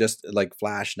the just like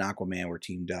Flash and Aquaman were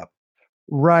teamed up.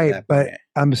 Right. But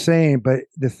I'm saying, but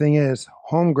the thing is,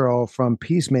 Homegirl from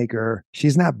Peacemaker,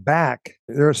 she's not back.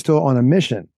 They're still on a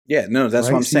mission. Yeah, no, that's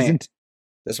what I'm saying.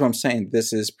 That's what I'm saying.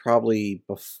 This is probably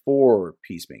before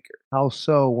Peacemaker. How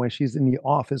so? When she's in the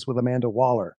office with Amanda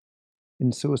Waller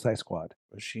in Suicide Squad.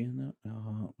 Was she in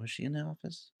the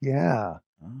office? Yeah.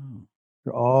 Oh.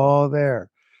 They're all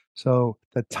there. So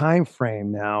the time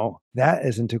frame now, that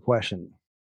is into question.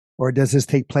 Or does this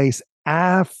take place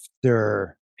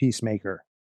after Peacemaker?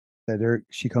 That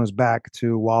she comes back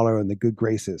to Waller and the good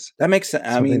graces. That makes sense.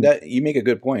 I mean, that you make a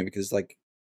good point because, like,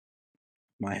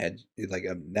 my head, like,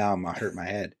 now I'm hurt my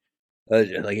head. Like,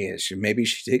 maybe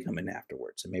she did come in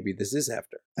afterwards, and maybe this is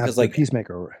after. Because, like,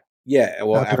 Peacemaker. Yeah,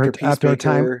 well, after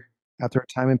Peacemaker, after her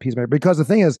time in Peacemaker. Because the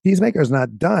thing is, Peacemaker is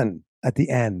not done at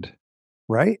the end,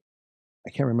 right?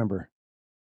 I can't remember.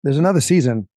 There's another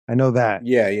season. I know that.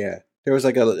 Yeah. There was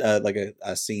like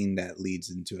a scene that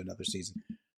leads into another season.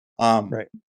 Right.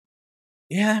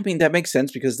 Yeah, I mean that makes sense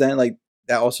because then like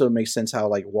that also makes sense how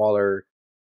like Waller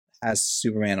has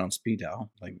Superman on speed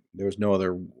dial. Like there was no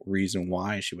other reason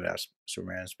why she would have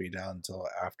Superman on speed dial until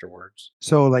afterwards.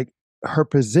 So like her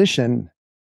position,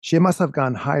 she must have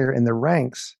gone higher in the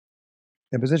ranks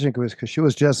in position because she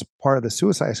was just part of the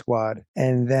Suicide Squad.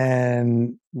 And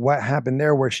then what happened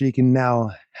there where she can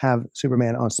now have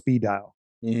Superman on speed dial?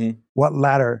 Mm-hmm. What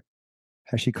ladder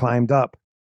has she climbed up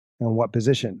and what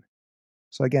position?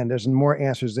 So again, there's more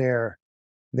answers there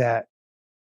that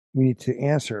we need to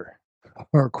answer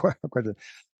or question.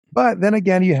 But then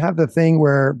again, you have the thing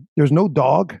where there's no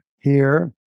dog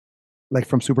here, like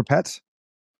from Super Pets.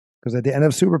 Because at the end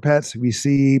of Super Pets, we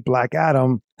see Black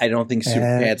Adam. I don't think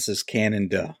Super Pets is canon,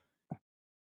 duh.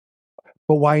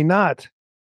 But why not?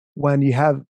 When you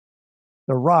have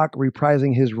The Rock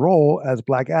reprising his role as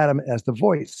Black Adam as the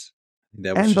voice.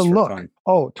 That was and just the look. Fun.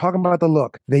 Oh, talking about the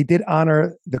look. They did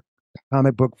honor the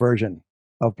comic book version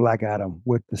of Black Adam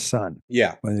with the sun.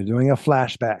 Yeah. When they're doing a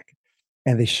flashback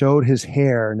and they showed his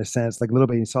hair in a sense, like a little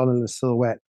bit, you saw it in the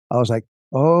silhouette. I was like,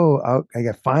 oh, I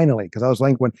get finally. Because I was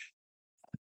like,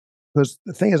 because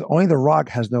the thing is, only The Rock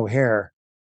has no hair,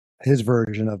 his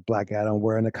version of Black Adam,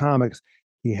 where in the comics,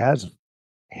 he has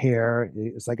hair.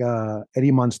 It's like a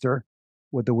Eddie Munster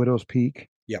with the widow's peak.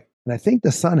 Yeah. And I think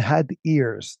the son had the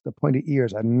ears, the pointed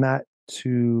ears. I'm not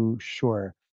too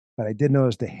sure, but I did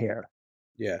notice the hair.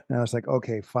 Yeah. And I was like,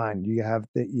 okay, fine. You have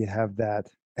that.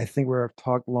 I think we've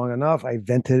talked long enough. I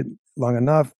vented long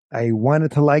enough. I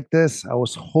wanted to like this. I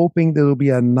was hoping there would be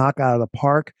a knockout of the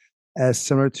park as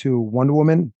similar to Wonder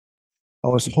Woman. I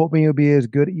was hoping it would be as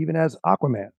good even as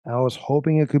Aquaman. I was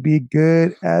hoping it could be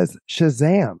good as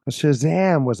Shazam.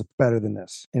 Shazam was better than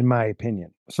this, in my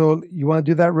opinion. So you want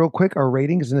to do that real quick? Our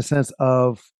ratings in the sense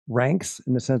of ranks,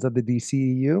 in the sense of the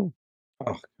DCEU?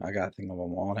 Oh, I got to think of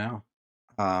them all now.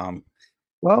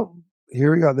 Well,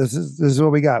 here we go. This is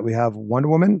what we got. We have Wonder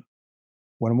Woman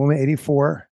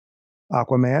 84,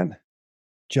 Aquaman,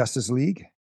 Justice League.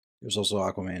 There's also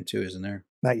Aquaman 2, isn't there?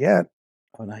 Not yet.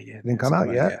 Oh, not yet. It didn't come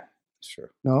out yet.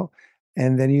 Sure. No.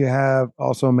 And then you have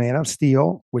also Man of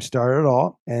Steel, which started it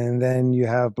all. And then you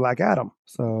have Black Adam.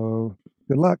 So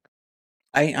good luck.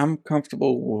 I'm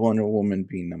comfortable with Wonder Woman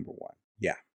being number one.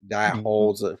 Yeah. That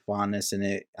holds a fondness in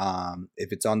it.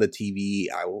 If it's on the TV,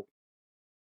 I will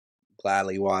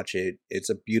gladly watch it.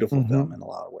 It's a beautiful film in a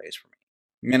lot of ways for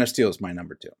me. Man of Steel is my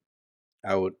number two.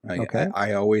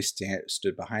 I always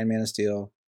stood behind Man of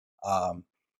Steel.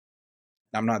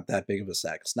 I'm not that big of a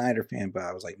Zack Snyder fan, but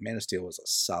I was like, Man of Steel was a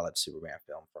solid Superman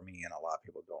film for me, and a lot of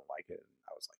people don't like it. And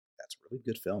I was like, that's a really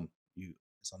good film.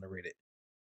 It's underrated.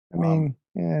 I mean,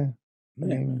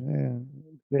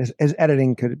 His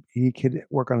editing he could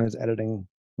work on his editing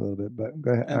a little bit, but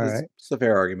go ahead. All right. It's a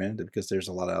fair argument because there's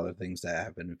a lot of other things that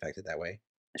have been affected that way.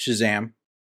 Shazam,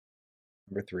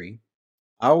 number 3.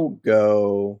 I'll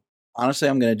go. Honestly,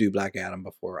 I'm going to do Black Adam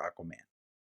before Aquaman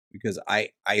because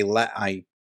I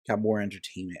got more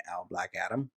entertainment out of Black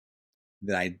Adam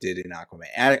than I did in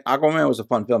Aquaman. Aquaman was a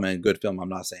fun film and a good film. I'm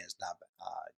not saying it's not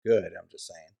good. I'm just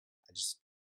saying,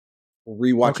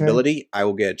 rewatchability, I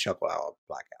will get a chuckle out of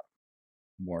Black Adam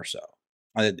more so.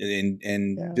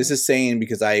 And this is saying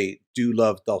because I do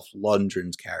love Dolph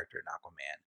Lundgren's character in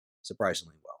Aquaman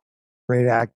surprisingly well. Great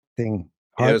acting.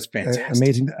 It was fantastic.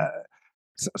 Amazing.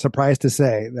 Surprised to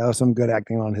say that was some good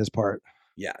acting on his part.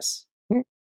 Yes. Hmm.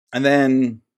 And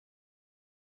then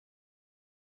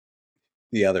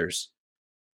the others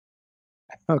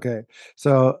Okay,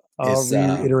 so I'll is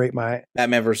reiterate my.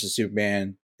 Batman versus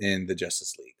Superman in the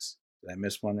Justice Leagues. Did I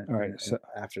miss one All right, so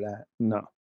after that? no.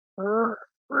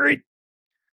 Right.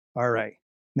 All right.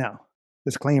 Now,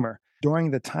 disclaimer: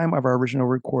 during the time of our original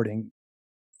recording,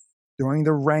 during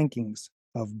the rankings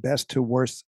of best to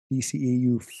worst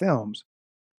DCEU films,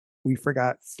 we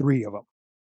forgot three of them: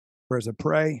 Birds of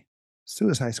Prey,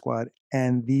 Suicide Squad,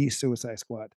 and The Suicide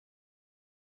Squad.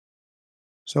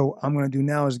 So I'm going to do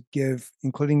now is give,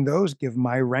 including those, give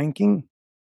my ranking.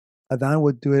 Adnan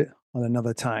would do it on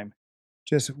another time.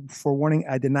 Just for warning,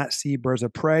 I did not see Birds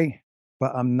of Prey,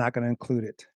 but I'm not going to include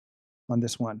it on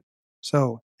this one.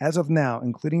 So as of now,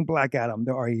 including Black Adam,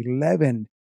 there are 11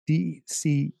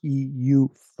 DCEU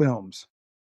films.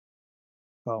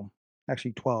 Well,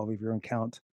 actually 12 if you're going to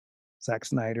count Zack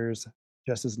Snyder's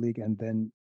Justice League and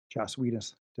then Joss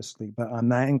Whedon's Justice League. But I'm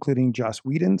not including Joss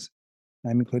Whedon's.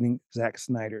 I'm including Zack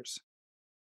Snyder's.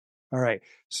 All right.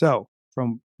 So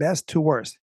from best to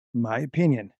worst, in my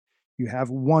opinion, you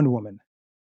have Wonder Woman,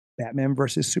 Batman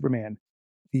versus Superman,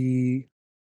 the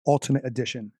Ultimate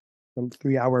Edition, the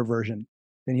 3 hour version.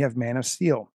 Then you have Man of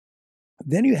Steel.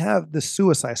 Then you have the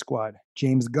Suicide Squad,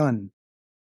 James Gunn,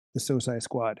 the Suicide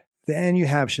Squad. Then you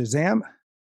have Shazam,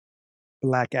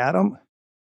 Black Adam,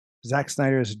 Zack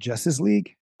Snyder's Justice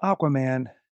League, Aquaman,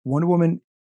 Wonder Woman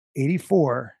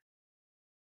 84,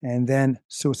 and then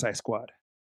Suicide Squad.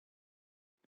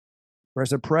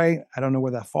 Birds of Prey, I don't know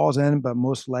where that falls in, but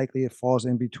most likely it falls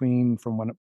in between, from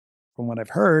what I've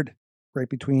heard, right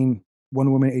between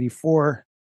Wonder Woman 84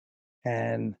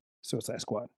 and Suicide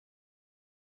Squad.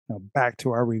 Now back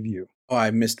to our review. Oh,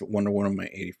 I missed Wonder Woman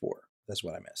 84. That's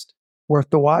what I missed. Worth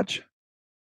the watch?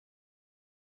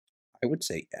 I would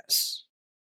say yes.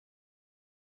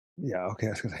 Yeah,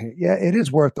 okay. Yeah, it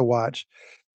is worth the watch.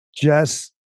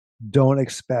 Just don't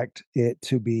expect it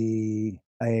to be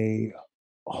a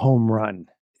home run.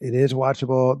 It is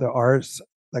watchable. There are,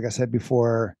 like I said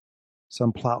before,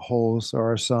 some plot holes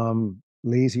or some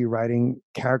lazy writing.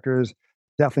 Characters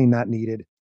definitely not needed.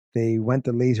 They went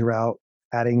the lazy route,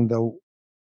 adding the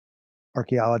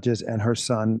archaeologist and her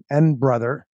son and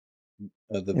brother,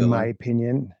 The in my villain.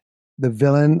 opinion. The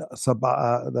villain,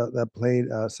 that played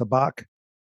Sabak,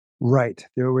 right.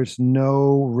 There was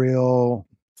no real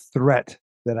threat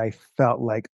that I felt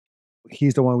like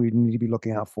he's the one we need to be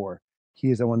looking out for. He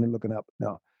is the one that looking up.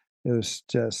 No, it was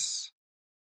just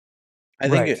I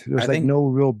think right. it. I There's like think no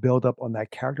real build up on that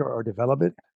character or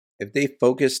development. if they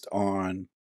focused on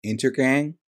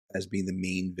Intergang as being the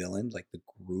main villain, like the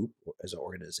group as an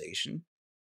organization,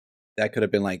 that could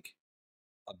have been like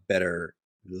a better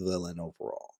villain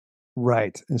overall.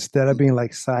 Right. Instead of being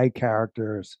like side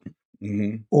characters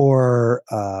Mm-hmm. or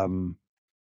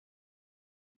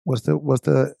what's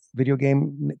the video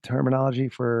game terminology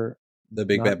for The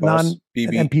Big non Bad Boss, non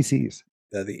BB. NPCs?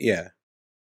 Yeah,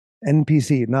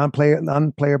 NPC,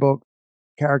 non-playable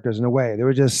characters in a way. They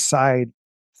were just side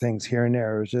things here and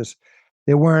there. It was just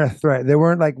they weren't a threat. They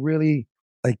weren't like really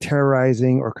like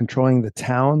terrorizing or controlling the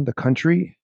town, the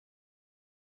country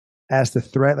as the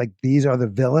threat. Like these are the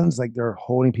villains. Like they're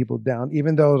holding people down,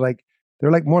 even though like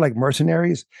they're like more like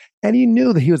mercenaries. And you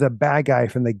knew that he was a bad guy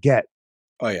from the get.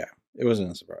 oh yeah, it wasn't a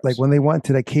Like surprise. when they went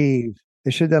to the cave,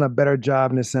 they should have done a better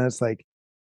job in a sense. Like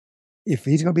if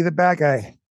he's gonna be the bad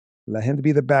guy, let him to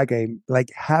be the bad guy. Like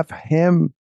have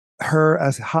her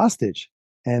as hostage,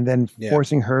 and then Yeah,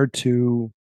 forcing her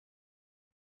to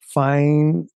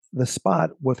find the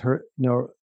spot with her,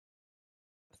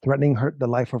 threatening her the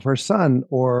life of her son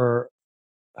or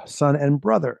son and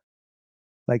brother.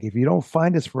 Like if you don't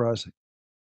find this for us,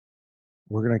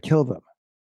 we're gonna kill them.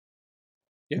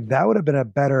 yeah. That would have been a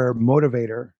better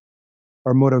motivator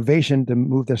or motivation to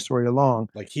move the story along.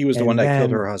 Like he was the one And that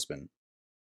killed then her husband.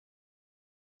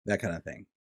 That kind of thing.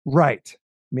 right,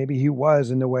 maybe he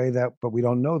was in the way that, but we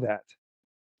don't know that.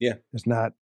 Yeah. It's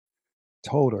not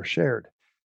told or shared.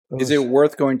 Is it Those,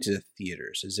 worth going to the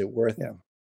theaters? Is it worth yeah,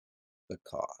 the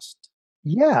cost?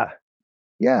 yeah,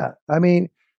 yeah. I mean,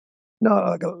 no,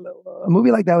 like a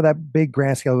movie like that with that big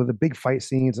grand scale with the big fight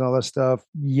scenes and all that stuff.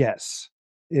 Yes,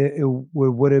 it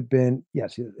would have been.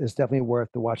 Yes, it's definitely worth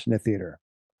the watch in the theater,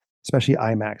 especially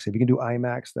IMAX. If you can do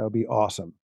IMAX, that would be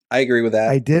awesome. I agree with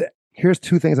I that. did. Here's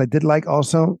two things I did like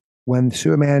also when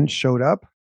Superman showed up.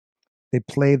 They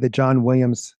played the John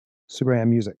Williams Superman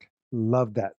music.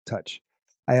 Love that touch.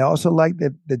 I also like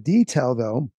the detail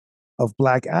though of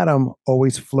Black Adam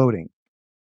always floating,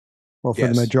 or for the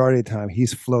Yes. majority of the time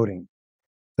he's floating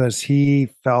because he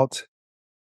felt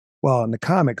well, in the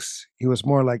comics, he was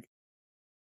more like,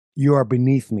 you are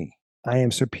beneath me. I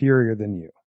am superior than you.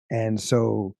 And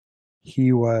so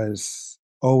he was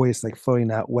always like floating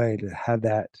that way to have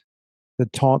that, to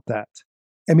taunt that.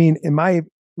 I mean, in my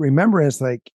remembrance,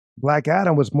 like Black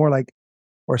Adam was more like,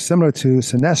 or similar to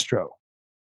Sinestro,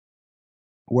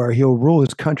 where he'll rule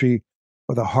his country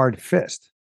with a hard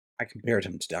fist. I compared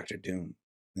him to Doctor Doom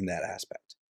in that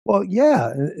aspect. Well,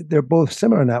 yeah, they're both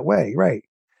similar in that way, right?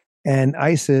 And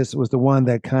Isis was the one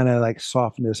that kind of like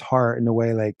softened his heart in a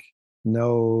way like,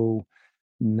 no,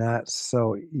 not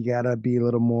so. You gotta be a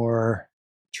little more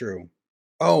True.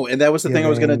 Oh, and that was the thing I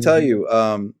was going to tell giving. you.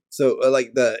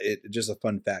 Like just a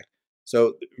fun fact.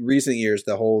 So recent years,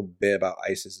 the whole bit about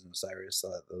Isis and Osiris,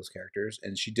 those characters,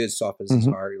 and she did soften his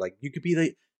Hmm. heart. Like you could be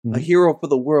a Hmm. hero for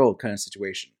the world kind of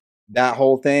situation. That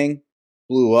whole thing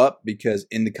blew up because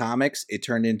in the comics, it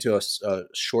turned into a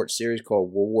short series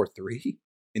called World War III.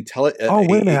 Oh,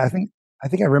 wait a minute. I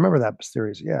think I remember that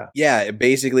series. Yeah. Yeah,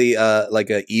 basically, like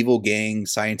a evil gang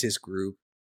scientist group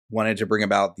wanted to bring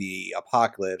about the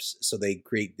apocalypse, so they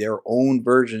create their own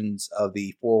versions of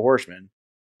the Four Horsemen,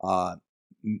 uh,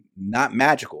 not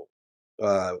magical,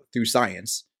 through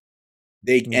science.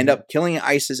 They end Hmm. up killing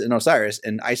Isis and Osiris,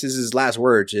 and Isis's last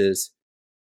words is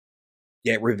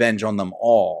 "Get revenge on them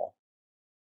all."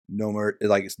 No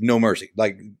mercy,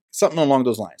 like something along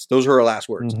those lines. Those are her last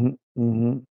words. Hmm.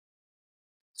 Hmm.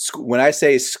 When I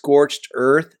say scorched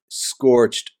earth,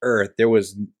 there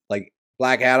was like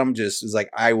Black Adam just is like,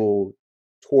 I will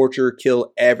torture,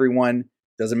 kill everyone.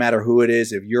 Doesn't matter who it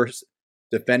is. If you're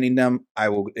defending them, I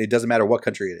will. It doesn't matter what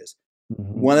country it is.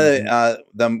 One of Hmm.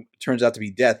 them turns out to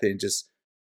be death, and just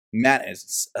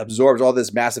absorbs all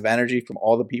this massive energy from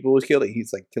all the people who's killed.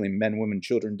 He's like killing men, women,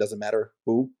 children. Doesn't matter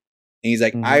who. And he's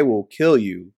like, I Hmm. will kill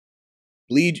you,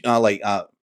 bleed,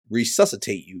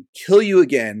 resuscitate you, kill you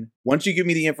again. Once you give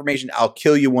me the information, I'll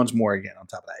kill you once more again. On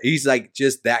top of that, he's like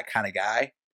just that kind of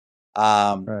guy.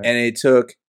 Right. And it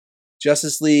took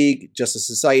Justice League, Justice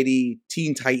Society,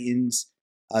 Teen Titans,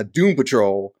 Doom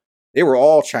Patrol. They were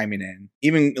all chiming in,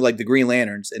 even like the Green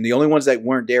Lanterns, and the only ones that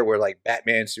weren't there were like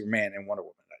Batman, Superman, and Wonder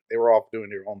Woman. They were all doing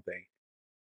their own thing,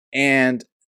 and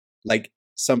like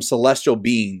some celestial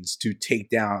beings to take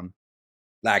down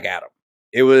Black Adam.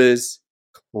 It was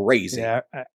crazy. Yeah.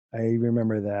 I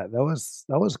remember that. That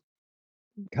was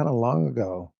kind of long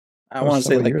ago. I That was want to say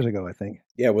several like, years ago, I think.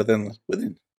 yeah, within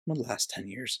the last 10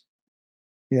 years.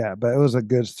 Yeah, but it was a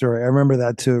good story. I remember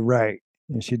that too. Right.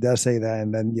 And she does say that.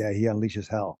 And then, yeah, he unleashes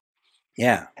hell.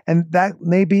 Yeah, And that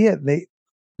may be it.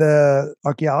 The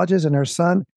archaeologist and her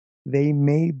son, they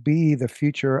may be the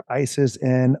future Isis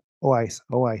and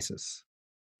Oasis,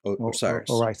 Osiris.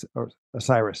 Or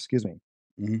Osiris, excuse me.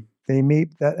 Mm-hmm. They may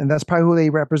that, and that's probably who they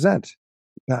represent.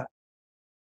 Uh,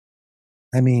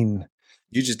 I mean,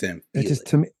 You just didn't it feel just it.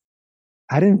 to me,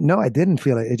 I didn't know. I didn't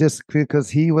feel it. It just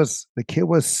because the kid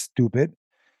was stupid.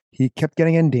 He kept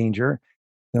getting in danger.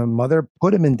 The mother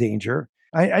put him in danger.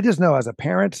 I just know as a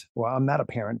parent, well, I'm not a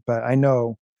parent, but I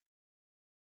know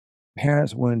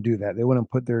parents wouldn't do that. They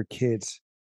wouldn't put their kids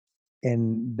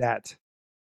in that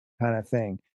kind of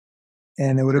thing.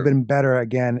 And it would have True. been better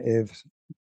again if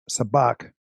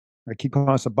Sabak, I keep calling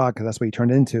him Sabak because that's what he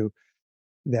turned into,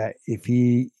 that if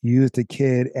he used the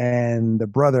kid and the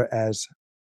brother as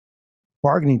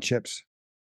bargaining chips,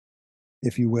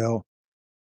 if you will,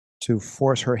 to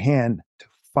force her hand to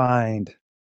find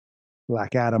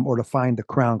Black Adam or to find the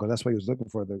crown, because that's what he was looking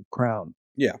for, the crown.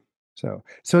 Yeah.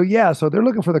 So yeah, so they're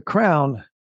looking for the crown.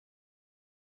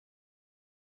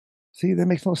 See, that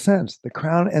makes no sense. The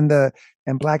crown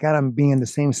and Black Adam being in the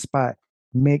same spot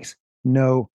makes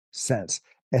no sense,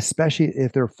 especially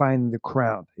if they're finding the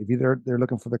crown. If either they're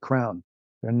looking for the crown,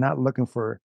 they're not looking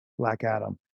for Black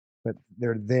Adam, but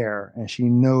they're there, and she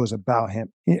knows about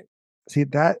him. See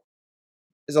that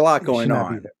There's a lot it should going not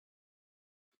be on. there.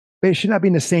 But it should not be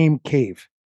in the same cave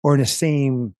or in the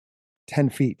same 10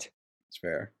 feet. It's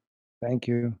fair. Thank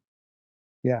you.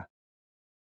 Yeah,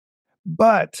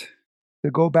 but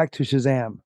to go back to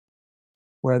Shazam,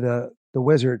 where the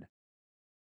wizard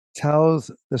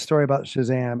tells the story about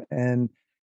Shazam, and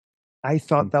I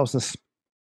thought Mm.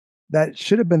 that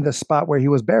should have been the spot where he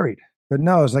was buried, but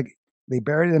no, it's like they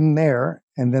buried him there,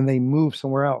 and then they moved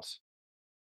somewhere else.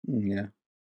 Yeah.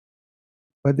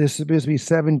 But there's supposed to be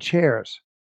 7 chairs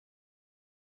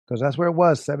because that's where it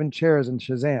was, 7 chairs in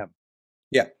Shazam.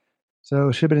 Yeah. So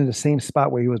it should have been in the same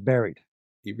spot where he was buried.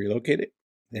 He relocated.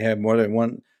 They have more than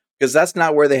one because that's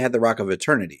not where they had the Rock of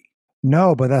Eternity.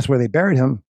 No, but that's where they buried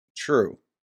him, True.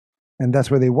 and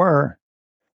that's where they were.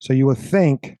 So you would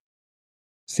think,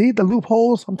 see the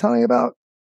loopholes I'm telling you about?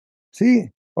 See,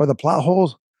 or the plot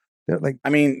holes. They're like, I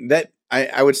mean, that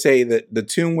I would say that the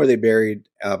tomb where they buried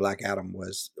Black Adam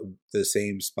was the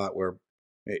same spot where,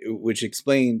 which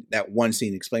explained that one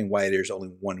scene explained why there's only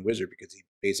one wizard, because he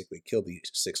basically killed the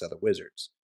 6 other wizards.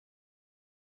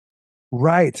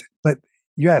 right. But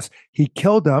yes, he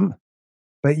killed them,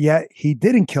 but yet he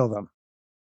didn't kill them.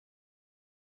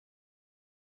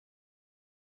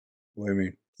 What do you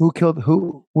mean? Who killed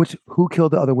who? Who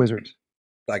killed the other wizards?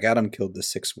 Black Adam killed the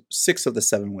six of the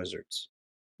 7 wizards.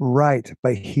 Right,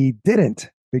 but he didn't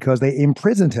because they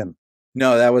imprisoned him.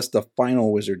 No, that was the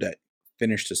final wizard that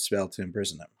finished the spell to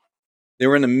imprison him. They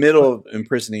were in the middle of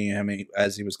imprisoning him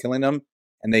as he was killing them,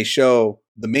 and they show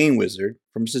the main wizard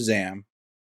from Shazam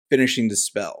finishing the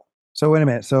spell. So wait a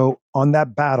minute. So on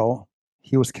that battle,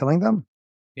 he was killing them?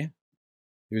 Yeah.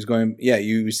 He was going, yeah,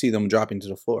 you see them dropping to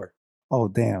the floor. Oh,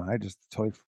 damn. I just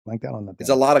totally blanked out on that. It's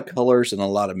a lot of colors and a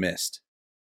lot of mist.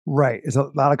 Right. It's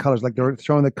a lot of colors. Like they were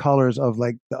showing the colors of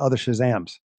like the other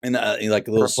Shazams. And like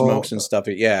little Purple. smokes and stuff.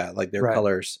 Yeah, like their Right.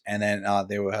 colors. And then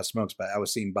they would have smokes, but I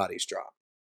was seeing bodies drop.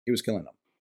 He was killing them.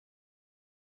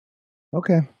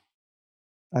 Okay.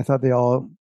 I thought they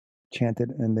all chanted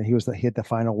and that he hit the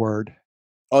final word.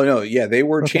 Oh, no. Yeah, they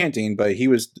were Okay. chanting, but he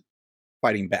was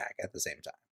fighting back at the same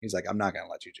time. He's like, I'm not going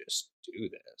to let you just do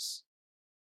this.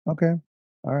 Okay.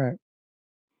 All right.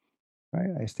 All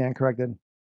right. I stand corrected.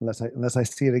 Unless I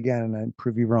see it again and I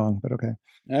prove you wrong. But okay.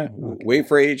 Yeah, Okay. wait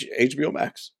for HBO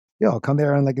Max. Yeah, I'll come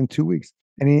there in 2 weeks.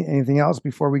 Anything else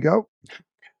before we go?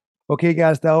 Okay,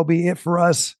 guys, that will be it for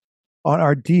us on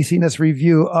our DC-ness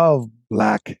review of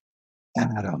Black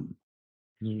Adam.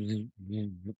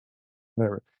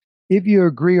 Whatever. If you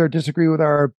agree or disagree with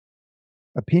our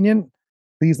opinion,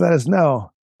 please let us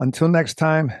know. Until next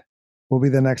time, will be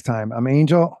the next time. I'm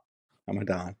Angel. I'm a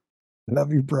Don.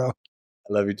 Love you, bro. I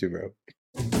love you too, bro.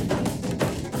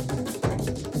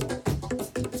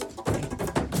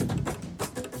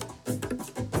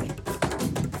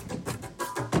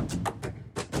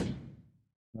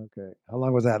 Okay. How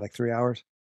long was that? Like 3 hours?